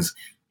 right? Because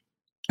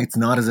it's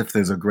not as if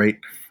there's a great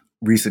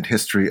recent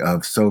history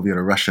of Soviet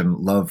or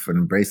Russian love and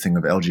embracing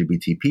of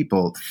LGBT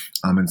people.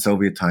 In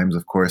Soviet times,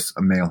 of course,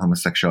 a male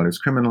homosexuality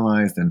was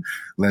criminalized, and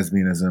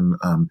lesbianism,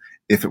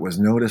 if it was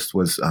noticed,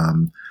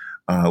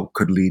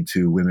 could lead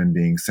to women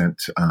being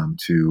sent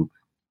to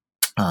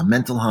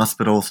mental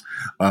hospitals.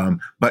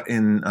 But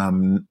in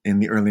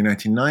the early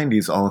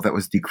 1990s, all of that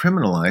was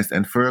decriminalized,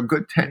 and for a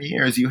good 10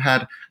 years, you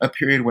had a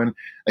period when,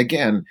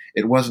 again,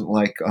 it wasn't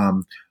like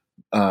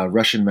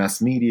Russian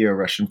mass media,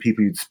 Russian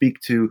people you'd speak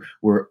to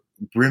were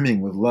brimming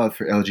with love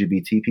for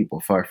LGBT people,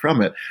 far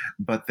from it.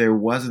 But there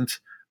wasn't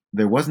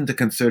a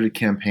concerted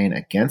campaign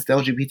against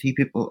LGBT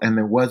people, and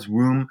there was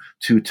room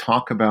to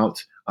talk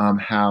about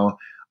how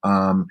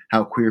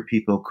queer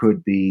people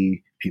could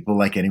be people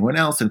like anyone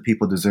else, and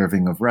people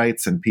deserving of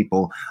rights, and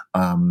people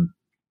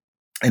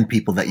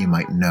that you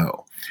might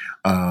know.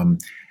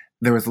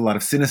 There was a lot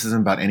of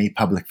cynicism about any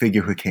public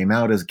figure who came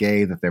out as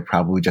gay, that they're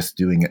probably just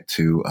doing it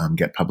to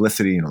get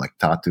publicity, like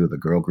Tatu, the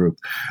girl group.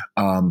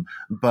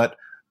 But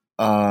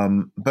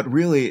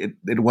really,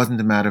 it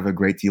wasn't a matter of a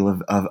great deal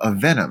of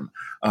venom.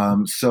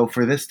 So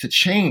for this to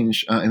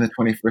change in the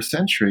 21st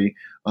century,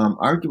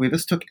 arguably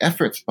this took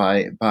efforts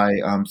by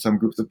some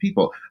groups of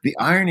people. The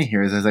irony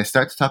here is, as I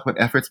start to talk about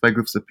efforts by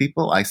groups of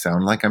people, I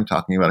sound like I'm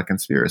talking about a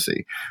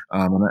conspiracy,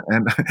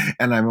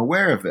 and I'm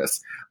aware of this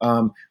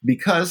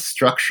because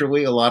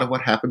structurally, a lot of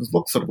what happens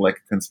looks sort of like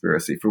a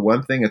conspiracy. For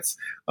one thing,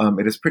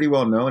 it is pretty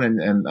well known,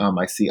 and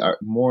I see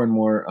more and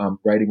more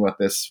writing about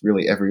this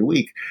really every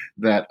week,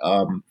 that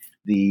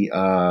the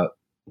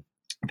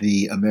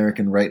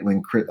American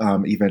right-wing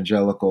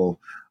evangelical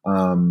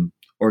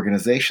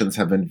organizations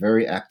have been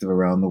very active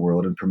around the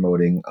world in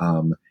promoting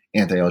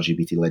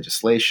anti-LGBT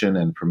legislation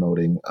and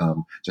promoting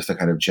just a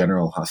kind of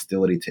general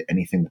hostility to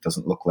anything that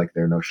doesn't look like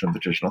their notion of the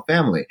traditional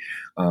family.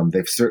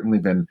 They've certainly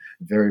been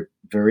very,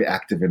 very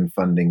active in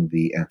funding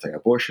the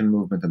anti-abortion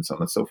movement and so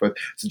on and so forth.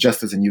 So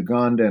just as in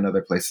Uganda and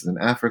other places in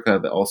Africa,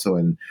 but also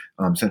in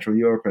Central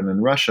Europe and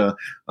in Russia,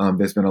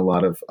 there's been a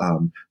lot of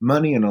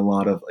money and a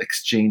lot of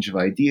exchange of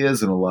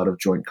ideas and a lot of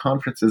joint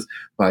conferences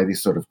by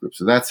these sort of groups.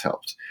 So that's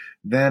helped.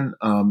 Then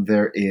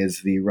there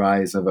is the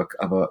rise of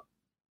a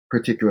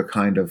particular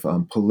kind of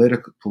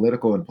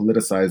political and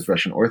politicized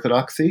Russian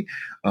Orthodoxy.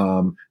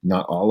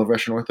 Not all of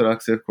Russian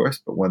Orthodoxy, of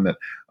course, but one that,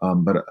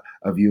 but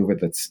a view of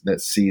it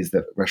that sees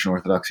that Russian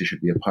Orthodoxy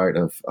should be a part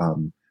of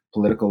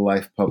political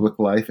life, public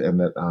life, and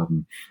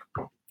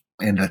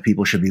that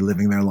people should be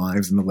living their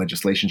lives, and the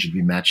legislation should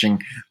be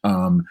matching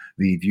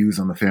the views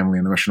on the family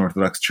in the Russian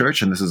Orthodox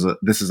Church. And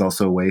this is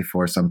also a way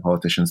for some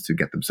politicians to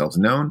get themselves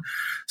known.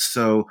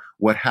 So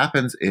what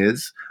happens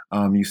is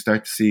you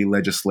start to see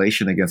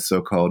legislation against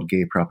so-called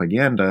gay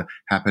propaganda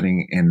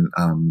happening in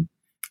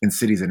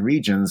cities and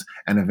regions,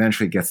 and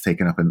eventually gets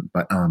taken up in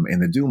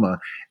the Duma.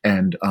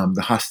 And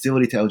the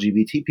hostility to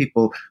LGBT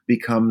people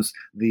becomes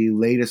the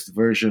latest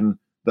version,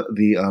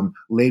 the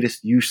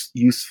latest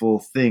useful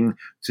thing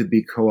to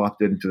be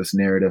co-opted into this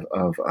narrative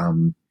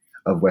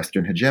of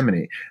Western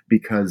hegemony,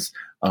 because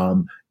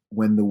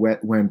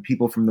when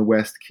people from the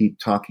West keep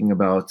talking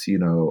about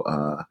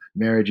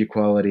marriage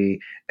equality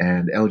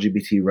and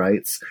LGBT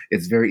rights,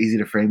 it's very easy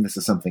to frame this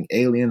as something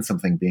alien,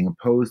 something being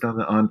imposed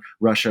on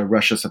Russia.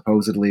 Russia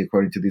supposedly,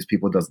 according to these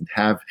people, doesn't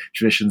have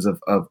traditions of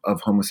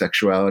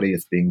homosexuality.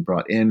 It's being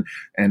brought in,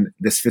 and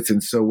this fits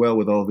in so well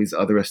with all these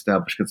other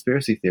established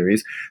conspiracy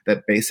theories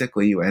that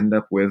basically you end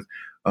up with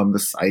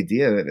this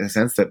idea, in a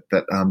sense, that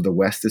the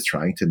West is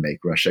trying to make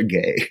Russia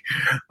gay,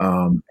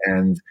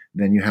 and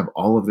then you have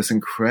all of this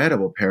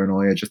incredible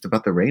paranoia just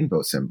about the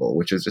rainbow symbol,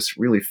 which is just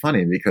really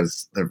funny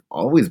because there've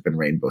always been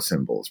rainbow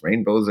symbols.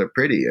 Rainbows are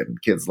pretty,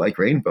 and kids like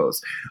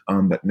rainbows,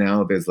 but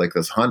now there's like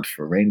this hunt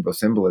for rainbow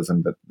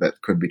symbolism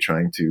that could be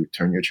trying to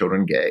turn your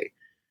children gay.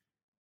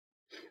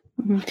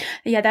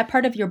 Yeah, that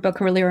part of your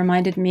book really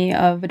reminded me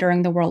of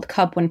during the World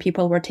Cup when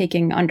people were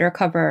taking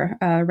undercover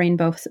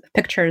rainbow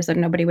pictures that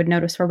nobody would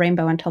notice were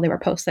rainbow until they were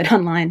posted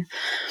online.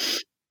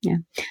 Yeah.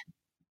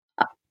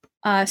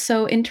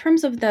 So in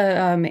terms of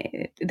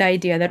the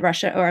idea that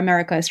Russia or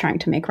America is trying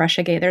to make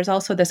Russia gay, there's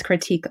also this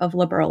critique of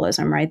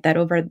liberalism, right? That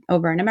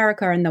over in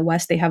America or in the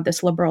West, they have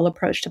this liberal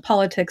approach to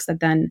politics that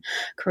then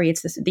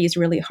creates these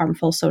really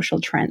harmful social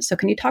trends. So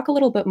can you talk a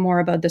little bit more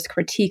about this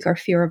critique or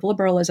fear of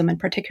liberalism, and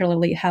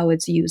particularly how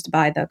it's used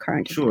by the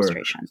current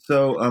administration?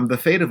 So the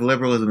fate of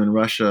liberalism in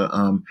Russia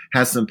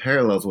has some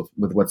parallels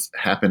with what's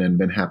happened and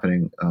been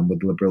happening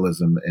with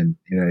liberalism in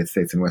the United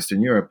States and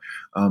Western Europe,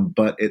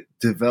 but it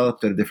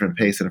developed at a different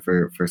pace and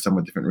for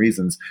somewhat different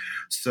reasons.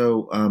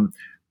 So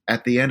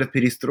at the end of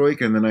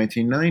Perestroika in the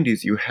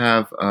 1990s, you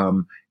have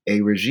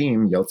a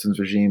regime, Yeltsin's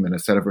regime, and a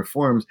set of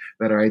reforms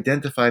that are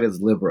identified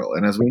as liberal.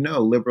 And as we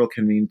know, liberal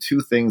can mean at least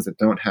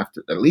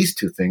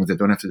two things that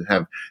don't have to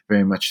have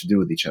very much to do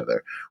with each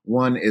other.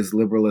 One is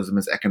liberalism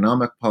as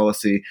economic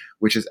policy,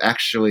 which is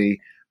actually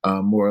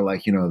more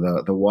like,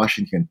 the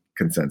Washington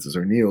consensus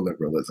or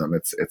neoliberalism.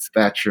 It's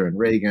Thatcher and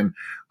Reagan,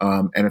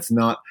 and it's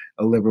not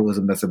a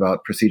liberalism that's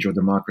about procedural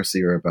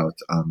democracy or about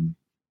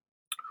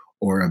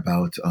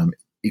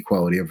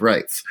equality of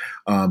rights.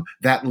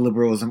 That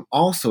liberalism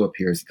also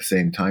appears at the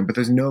same time, but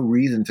there's no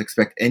reason to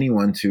expect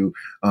anyone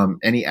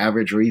any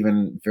average or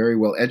even very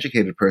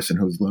well-educated person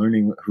who's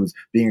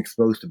being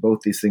exposed to both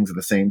these things at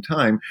the same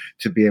time,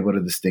 to be able to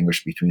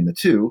distinguish between the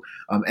two.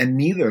 And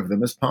neither of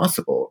them is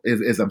possible.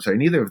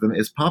 Neither of them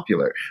is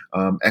popular.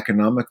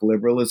 Economic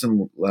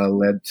liberalism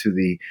led to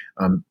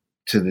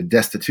the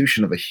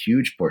destitution of a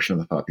huge portion of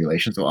the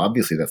population. So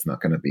obviously that's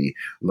not going to be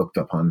looked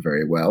upon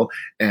very well.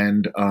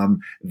 And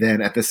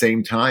then at the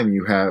same time,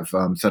 you have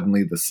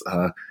suddenly this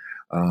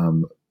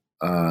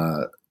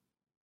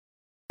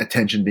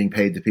attention being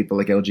paid to people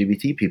like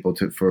LGBT people,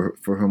 for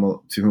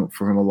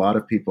whom a lot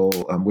of people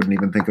wouldn't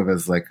even think of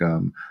as like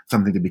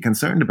something to be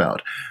concerned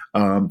about,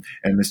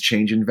 and this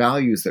change in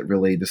values that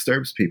really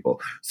disturbs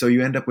people. So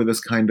you end up with this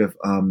kind of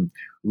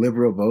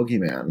liberal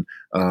bogeyman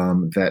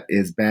that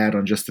is bad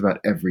on just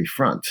about every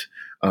front,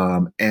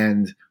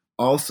 and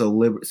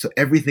also so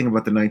everything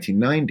about the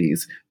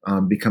 1990s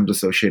becomes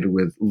associated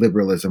with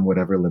liberalism,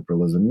 whatever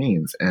liberalism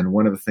means. And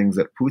one of the things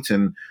that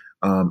Putin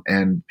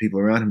and people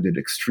around him did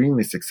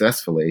extremely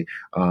successfully,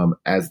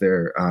 as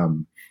they're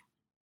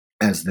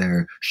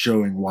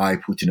showing why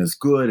Putin is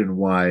good and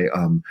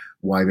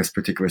why this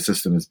particular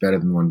system is better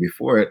than the one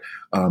before it.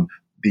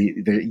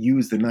 They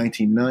use the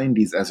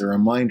 1990s as a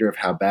reminder of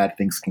how bad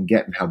things can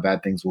get and how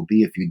bad things will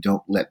be if you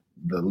don't let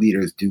the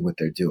leaders do what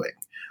they're doing,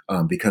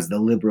 because the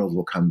liberals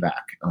will come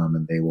back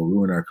and they will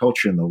ruin our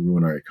culture and they'll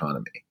ruin our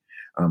economy.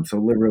 So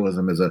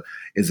liberalism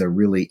is a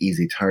really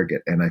easy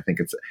target, and I think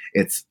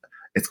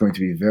it's going to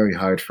be very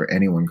hard for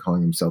anyone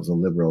calling themselves a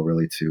liberal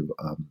really to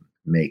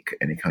make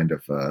any kind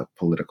of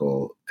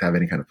political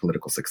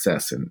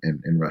success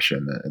in Russia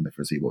in the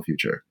foreseeable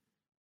future.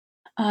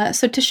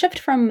 So to shift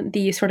from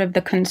the sort of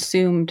the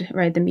consumed,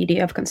 right, the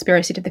media of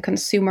conspiracy to the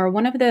consumer,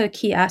 one of the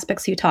key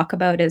aspects you talk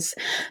about is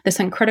this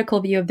uncritical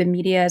view of the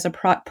media as a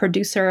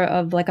producer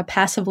of like a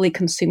passively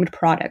consumed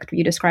product.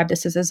 You describe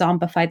this as a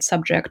zombified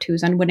subject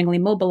who's unwittingly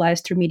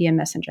mobilized through media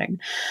messaging.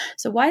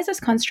 So why is this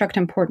construct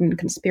important in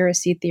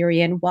conspiracy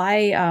theory, and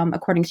why,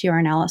 according to your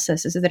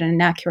analysis, is it an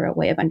inaccurate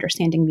way of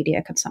understanding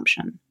media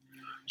consumption?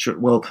 Sure.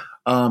 Well,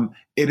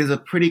 it is a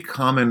pretty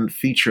common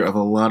feature of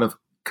a lot of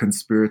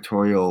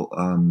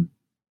conspiratorial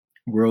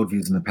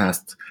worldviews in the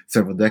past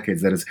several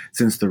decades, that is,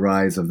 since the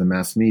rise of the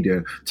mass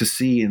media, to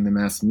see the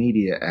mass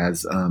media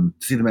as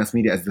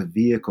the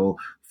vehicle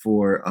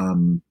for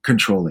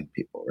controlling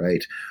people,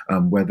 right?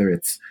 Whether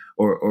it's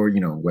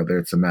whether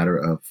it's a matter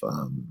of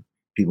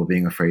people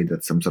being afraid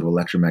that some sort of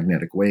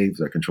electromagnetic waves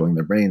are controlling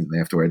their brains, and they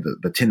have to wear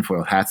the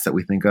tinfoil hats that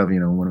we think of,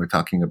 when we're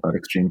talking about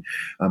extreme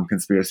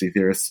conspiracy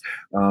theorists.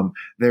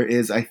 There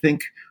is, I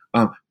think,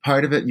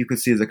 Part of it you could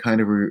see as a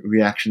kind of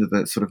reaction to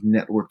the sort of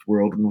networked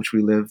world in which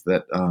we live,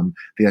 that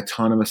the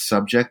autonomous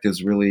subject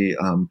is really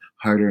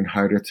harder and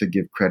harder to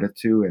give credit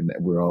to, and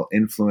that we're all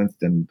influenced,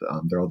 and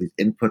there are all these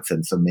inputs,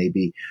 and so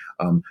maybe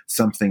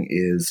something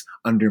is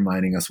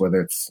undermining us,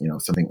 whether it's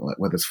something like,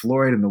 whether it's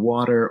fluoride in the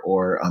water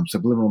or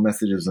subliminal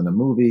messages in a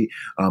movie.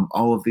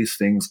 All of these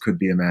things could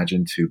be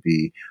imagined to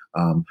be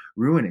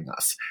ruining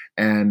us,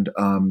 and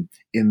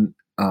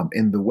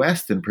in the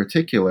West, in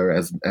particular,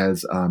 as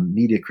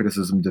media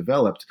criticism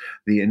developed,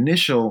 the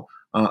initial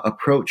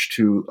approach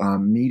to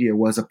media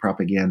was a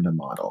propaganda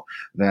model.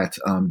 That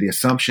the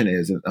assumption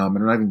is, and I'm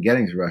not even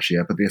getting to Russia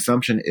yet, but the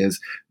assumption is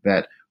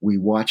that we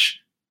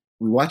watch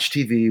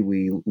TV,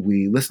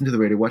 we listen to the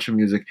radio, watch the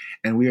music,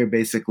 and we are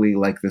basically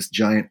like this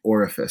giant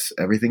orifice.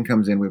 Everything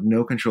comes in, we have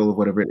no control of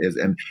whatever it is,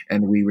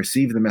 and we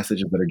receive the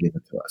messages that are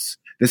given to us.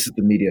 This is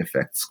the media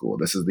effect school.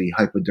 This is the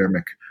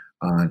hypodermic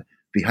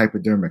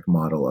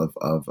model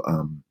of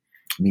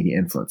media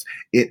influence.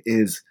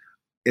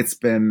 It's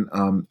been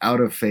out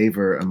of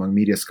favor among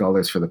media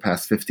scholars for the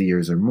past 50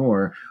 years or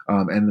more,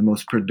 and the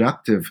most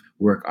productive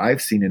work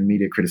I've seen in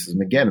media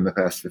criticism, again, in the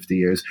past 50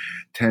 years,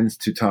 tends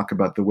to talk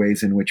about the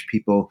ways in which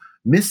people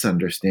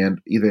misunderstand,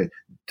 either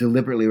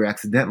deliberately or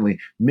accidentally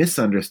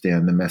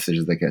misunderstand the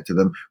messages that get to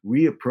them,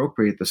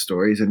 reappropriate the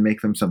stories, and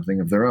make them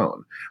something of their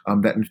own.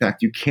 That, in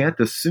fact, you can't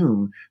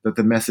assume that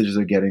the messages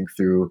are getting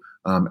through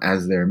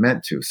as they're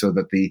meant to, so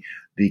that the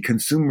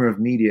consumer of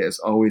media is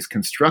always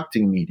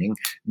constructing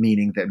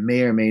meaning that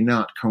may or may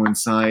not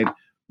coincide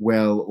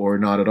well or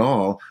not at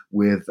all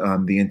with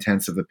the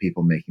intents of the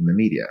people making the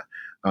media.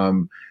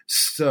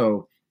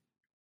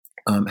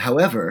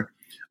 However,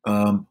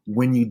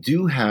 when you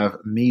do have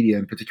media,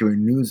 in particular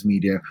news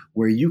media,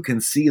 where you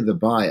can see the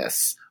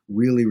bias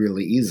really,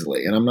 really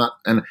easily,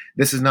 and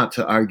this is not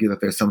to argue that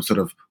there's some sort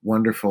of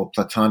wonderful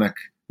platonic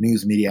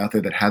news media out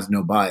there that has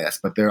no bias,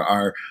 but there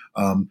are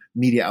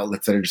media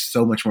outlets that are just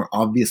so much more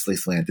obviously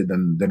slanted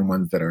than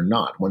ones that are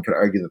not. One could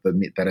argue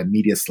that a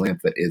media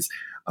slant that is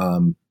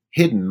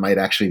hidden might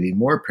actually be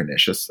more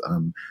pernicious.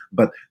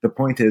 But the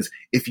point is,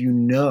 if you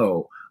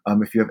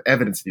have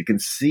evidence, if you can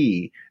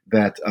see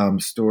that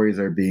stories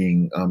are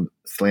being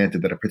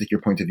slanted, that a particular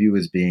point of view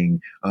is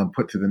being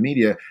put through the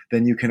media,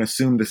 then you can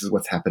assume this is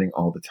what's happening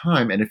all the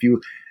time. And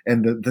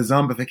the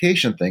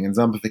zombification thing, and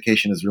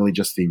zombification is really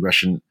just the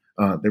Russian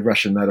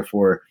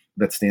metaphor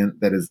that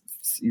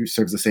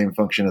serves the same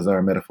function as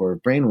our metaphor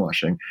of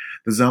brainwashing.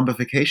 The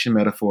zombification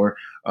metaphor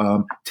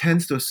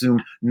tends to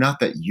assume not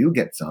that you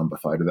get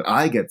zombified or that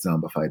I get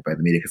zombified by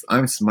the media, because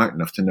I'm smart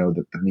enough to know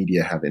that the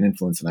media have an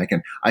influence and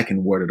I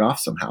can ward it off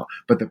somehow.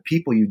 But the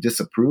people you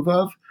disapprove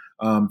of,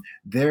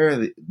 they're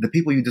the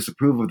people you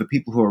disapprove of, the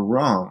people who are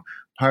wrong.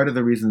 Part of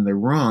the reason they're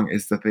wrong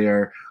is that they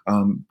are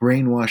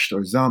brainwashed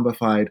or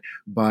zombified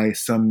by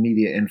some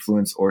media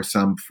influence or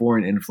some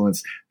foreign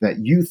influence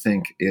that you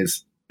think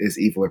is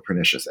evil or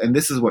pernicious. And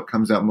this is what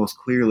comes out most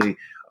clearly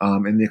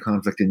in the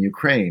conflict in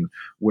Ukraine,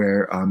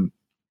 where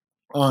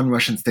on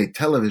Russian state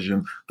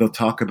television, they'll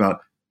talk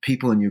about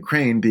people in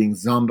Ukraine being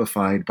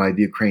zombified by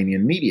the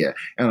Ukrainian media.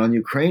 And on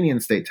Ukrainian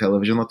state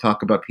television, they'll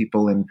talk about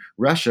people in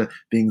Russia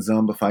being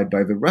zombified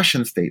by the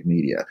Russian state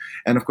media.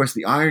 And of course,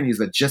 the irony is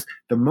that just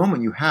the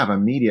moment you have a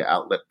media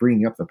outlet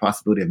bringing up the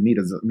possibility of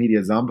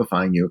media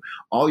zombifying you,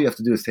 all you have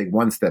to do is take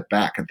one step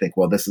back and think,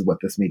 well, this is what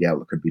this media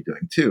outlet could be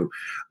doing too.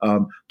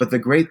 But the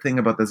great thing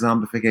about the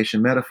zombification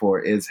metaphor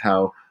is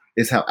how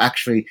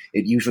actually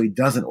it usually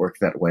doesn't work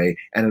that way,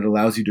 and it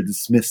allows you to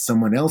dismiss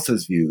someone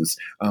else's views,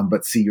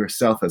 but see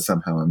yourself as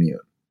somehow immune.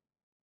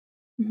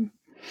 Mm-hmm.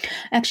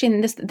 Actually,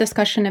 in this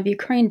discussion of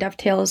Ukraine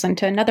dovetails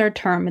into another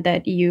term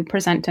that you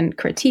present and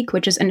critique,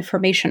 which is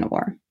information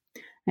war.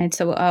 Right.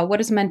 So what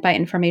is meant by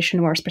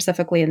information war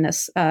specifically in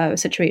this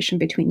situation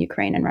between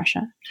Ukraine and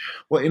Russia?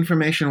 Well,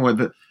 information war,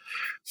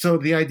 so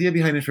the idea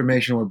behind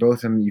information war,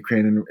 both in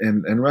Ukraine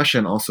and Russia,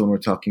 and also when we're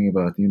talking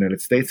about the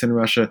United States and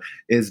Russia,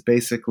 is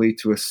basically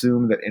to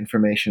assume that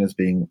information is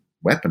being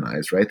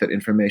weaponized, right? That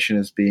information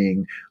is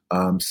being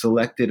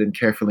selected and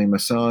carefully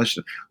massaged,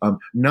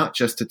 not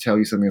just to tell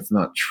you something that's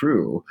not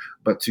true,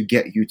 but to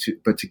get you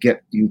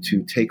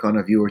to take on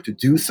a view or to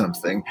do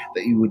something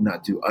that you would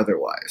not do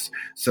otherwise.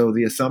 So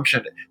the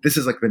assumption, this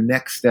is like the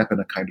next step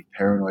in a kind of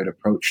paranoid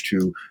approach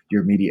to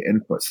your media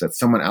inputs, that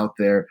someone out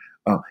there,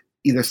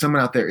 either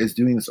someone out there is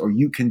doing this, or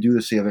you can do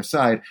this to the other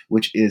side,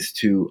 which is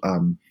to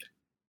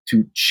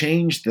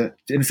change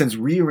in a sense,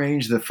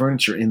 rearrange the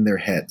furniture in their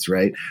heads,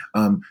 right?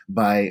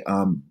 By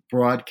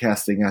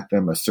broadcasting at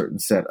them a certain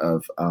set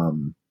of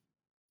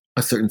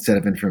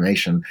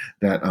information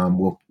that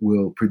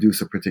will produce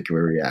a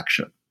particular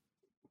reaction.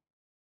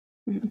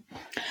 Mm-hmm.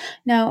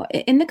 Now,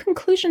 in the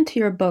conclusion to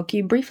your book,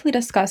 you briefly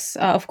discuss,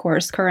 of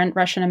course, current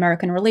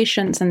Russian-American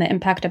relations and the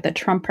impact of the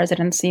Trump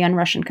presidency on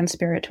Russian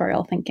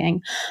conspiratorial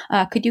thinking.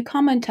 Could you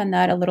comment on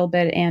that a little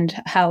bit and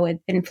how it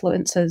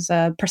influences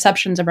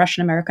perceptions of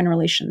Russian-American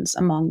relations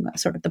among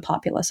sort of the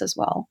populace as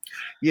well?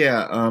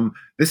 Yeah,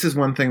 this is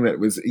one thing that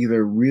was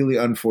either really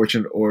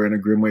unfortunate or in a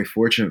grim way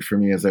fortunate for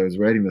me as I was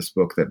writing this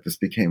book, that this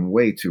became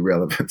way too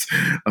relevant.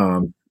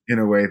 in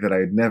a way that I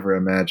had never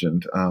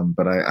imagined.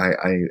 But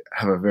I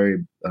have a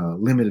very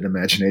limited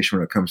imagination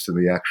when it comes to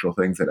the actual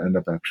things that end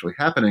up actually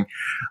happening.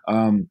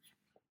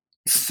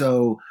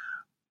 So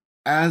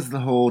as the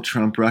whole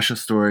Trump-Russia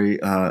story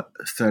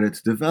started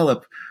to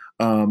develop,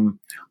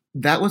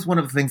 that was one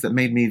of the things that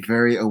made me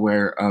very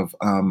aware of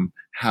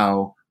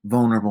how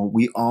vulnerable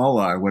we all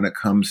are when it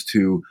comes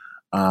to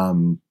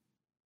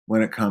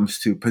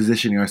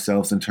positioning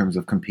ourselves in terms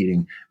of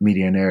competing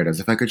media narratives.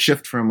 If I could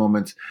shift for a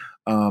moment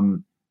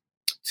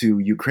to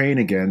Ukraine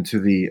again, to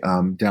the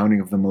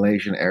downing of the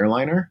Malaysian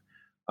airliner,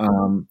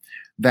 and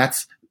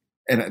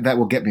that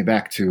will get me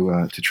back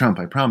to Trump,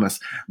 I promise.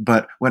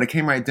 But when it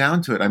came right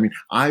down to it, I mean,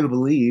 I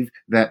believe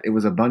that it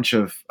was a bunch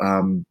of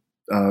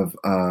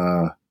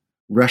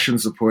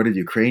Russian-supported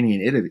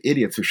Ukrainian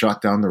idiots who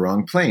shot down the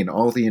wrong plane.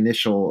 All the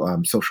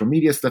initial social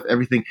media stuff,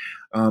 everything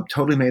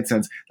totally made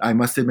sense. I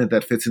must admit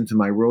that fits into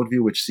my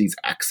worldview, which sees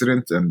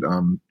accident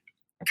and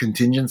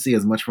contingency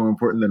as much more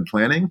important than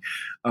planning,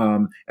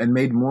 and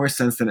made more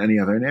sense than any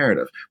other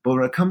narrative. But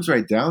when it comes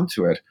right down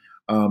to it,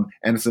 and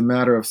it's a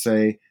matter of,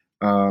 say,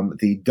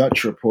 the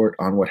Dutch report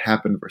on what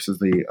happened versus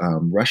the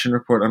Russian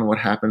report on what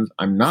happened,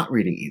 I'm not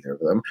reading either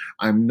of them.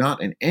 I'm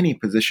not in any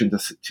position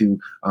to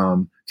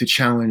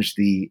challenge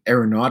the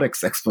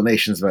aeronautics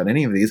explanations about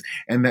any of these.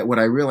 And that what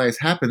I realize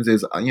happens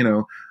is,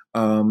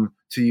 to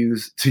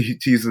use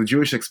the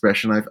Jewish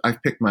expression,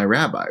 I've picked my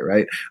rabbi,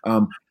 right?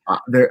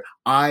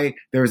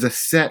 There's a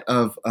set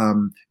of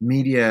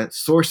media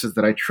sources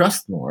that I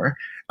trust more,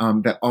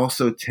 that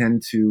also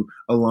tend to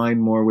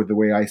align more with the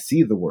way I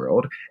see the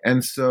world,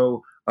 and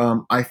so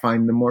I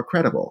find them more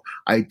credible.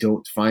 I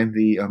don't find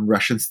the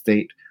Russian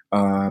state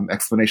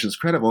explanations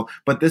credible,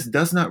 but this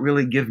does not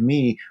really give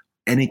me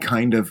any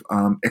kind of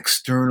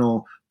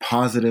external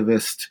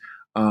positivist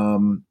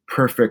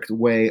perfect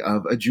way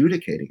of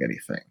adjudicating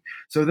anything.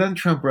 So then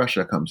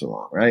Trump-Russia comes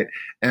along, right?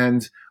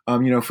 And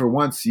for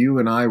once, you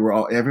and I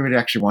everybody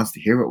actually wants to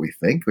hear what we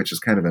think, which is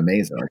kind of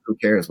amazing. Like, who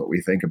cares what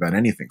we think about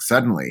anything?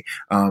 Suddenly,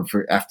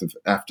 for after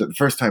the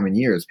first time in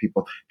years,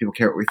 people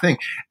care what we think.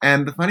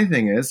 And the funny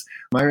thing is,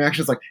 my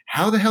reaction is like,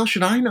 how the hell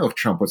should I know if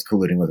Trump was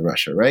colluding with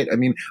Russia, right? I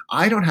mean,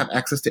 I don't have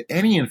access to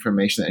any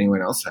information that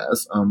anyone else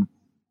has.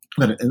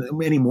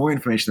 Any more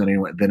information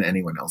than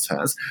anyone else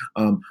has.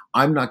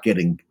 I'm not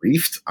getting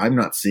briefed. I'm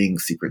not seeing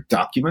secret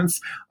documents.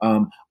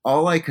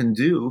 All I can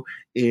do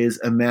is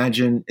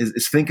imagine,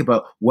 is think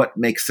about what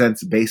makes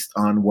sense based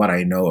on what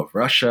I know of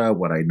Russia,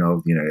 what I know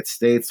of the United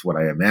States, what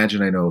I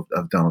imagine I know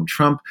of Donald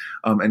Trump,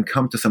 and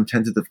come to some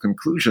tentative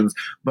conclusions.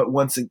 But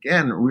once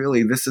again,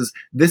 really, this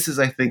is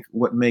I think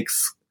one of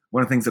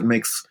the things that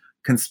makes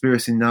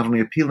conspiracy not only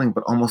appealing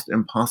but almost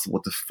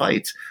impossible to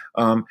fight,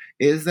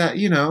 is that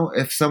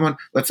if someone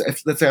let's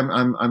say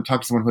I'm talking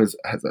to someone who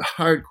has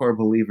a hardcore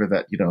believer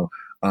that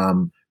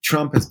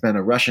Trump has been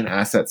a Russian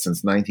asset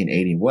since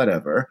 1980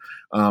 whatever,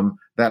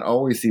 that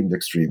always seemed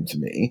extreme to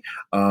me.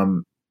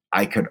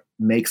 I could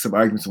make some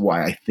arguments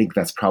why I think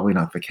that's probably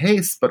not the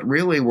case, but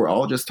really we're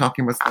all just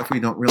talking about stuff we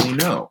don't really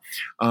know.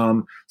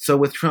 So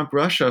with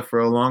Trump-Russia, for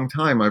a long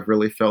time I've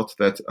really felt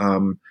that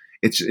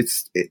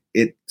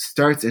it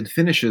starts and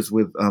finishes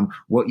with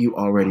what you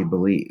already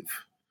believe,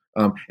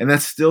 and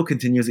that still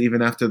continues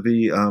even after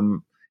the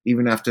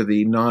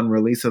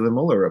non-release of the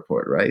Mueller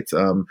report, right?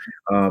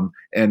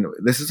 And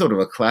this is sort of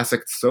a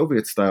classic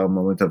Soviet-style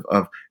moment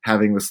of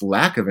having this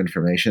lack of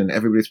information.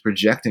 Everybody's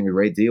projecting a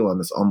great deal on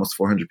this almost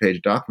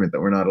 400-page document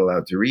that we're not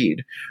allowed to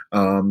read.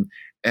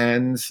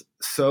 And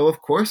so,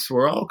 of course,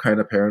 we're all kind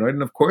of paranoid,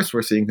 and of course,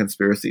 we're seeing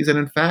conspiracies. And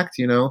in fact,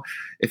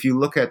 if you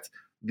look at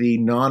the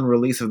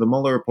non-release of the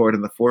Mueller report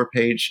and the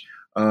 4-page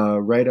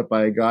write-up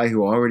by a guy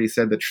who already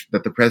said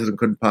that the president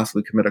couldn't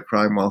possibly commit a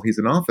crime while he's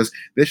in office,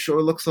 this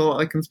sure looks a lot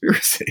like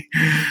conspiracy.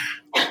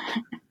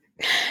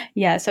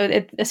 Yeah, so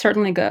it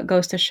certainly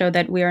goes to show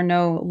that we are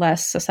no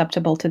less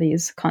susceptible to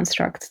these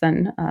constructs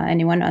than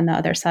anyone on the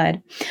other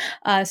side.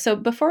 So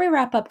before we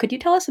wrap up, could you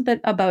tell us a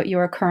bit about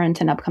your current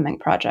and upcoming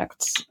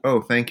projects?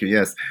 Oh, thank you.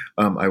 Yes,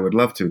 I would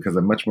love to, because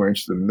I'm much more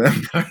interested in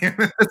them than I am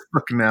in this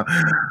book now.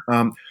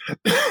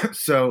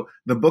 So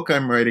the book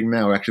I'm writing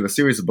now, actually the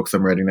series of books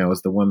I'm writing now,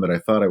 is the one that I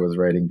thought I was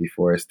writing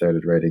before I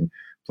started writing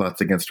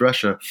Plots Against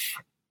Russia.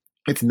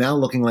 It's now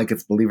looking like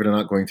it's, believe it or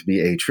not, going to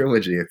be a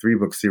trilogy, a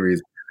 3-book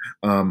series,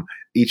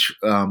 each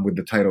with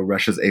the title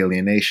Russia's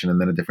Alienation, and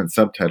then a different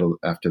subtitle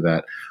after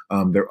that.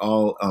 They're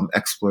all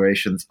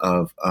explorations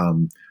of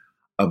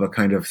a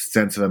kind of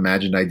sense of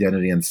imagined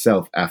identity and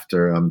self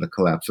after the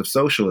collapse of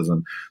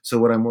socialism. So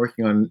what I'm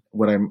working on,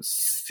 what I'm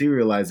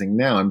serializing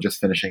now, I'm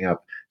just finishing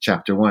up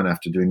chapter 1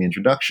 after doing the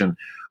introduction,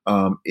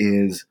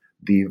 is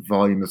the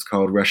volume that's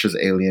called Russia's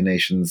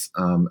Alienations,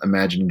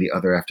 Imagining the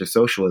Other After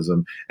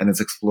Socialism, and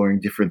it's exploring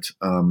different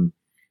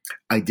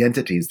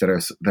identities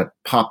that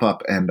pop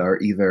up and are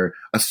either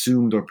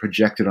assumed or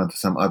projected onto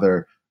some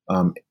other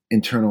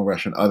internal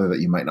Russian other that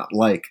you might not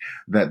like,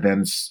 that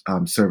then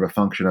serve a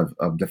function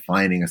of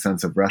defining a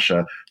sense of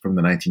Russia from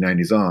the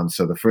 1990s on.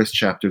 So the first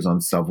chapter is on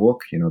Savuk,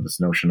 this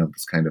notion of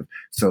this kind of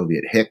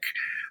Soviet hick.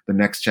 The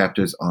next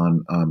chapter is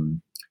on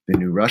the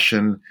New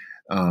Russian.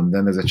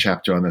 Then there's a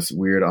chapter on this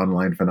weird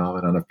online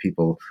phenomenon of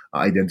people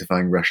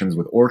identifying Russians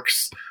with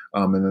orcs.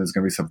 And then there's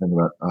going to be something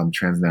about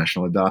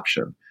transnational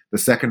adoption. The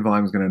second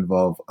volume is going to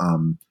involve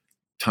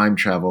time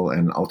travel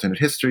and alternate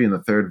history. And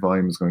the third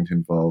volume is going to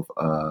involve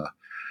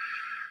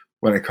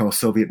what I call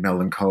Soviet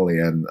melancholy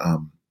and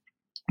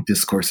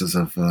discourses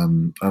of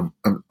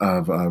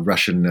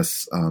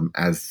Russianness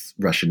as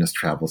Russianness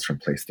travels from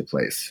place to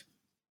place.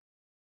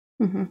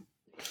 Mm-hmm.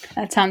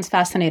 That sounds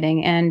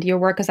fascinating. And your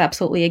work is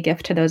absolutely a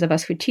gift to those of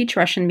us who teach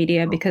Russian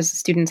media because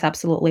students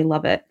absolutely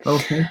love it. Oh,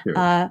 thank you.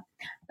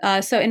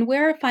 And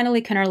where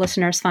finally can our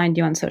listeners find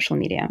you on social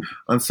media?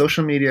 On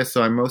social media,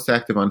 so I'm most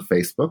active on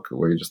Facebook,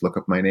 where you just look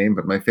up my name,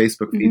 but my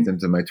Facebook feeds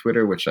into my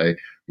Twitter, which I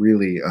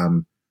really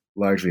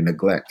largely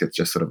neglect. It's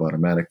just sort of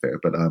automatic there.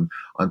 But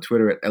on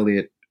Twitter at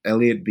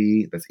Eliot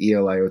B, that's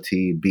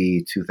ELIOT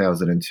B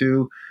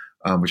 2002,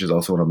 which is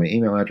also one of my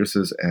email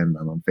addresses, and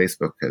I'm on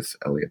Facebook as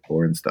Elliot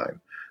Borenstein.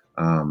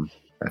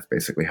 That's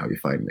basically how you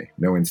find me.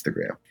 No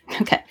Instagram.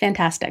 Okay,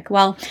 fantastic.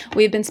 Well,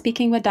 we've been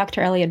speaking with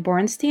Dr. Eliot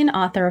Borenstein,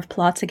 author of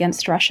Plots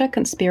Against Russia,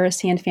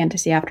 Conspiracy and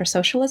Fantasy After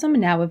Socialism,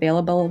 now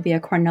available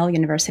via Cornell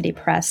University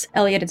Press.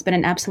 Eliot, it's been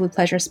an absolute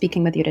pleasure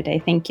speaking with you today.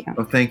 Thank you.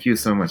 Oh, thank you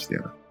so much,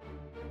 Diana.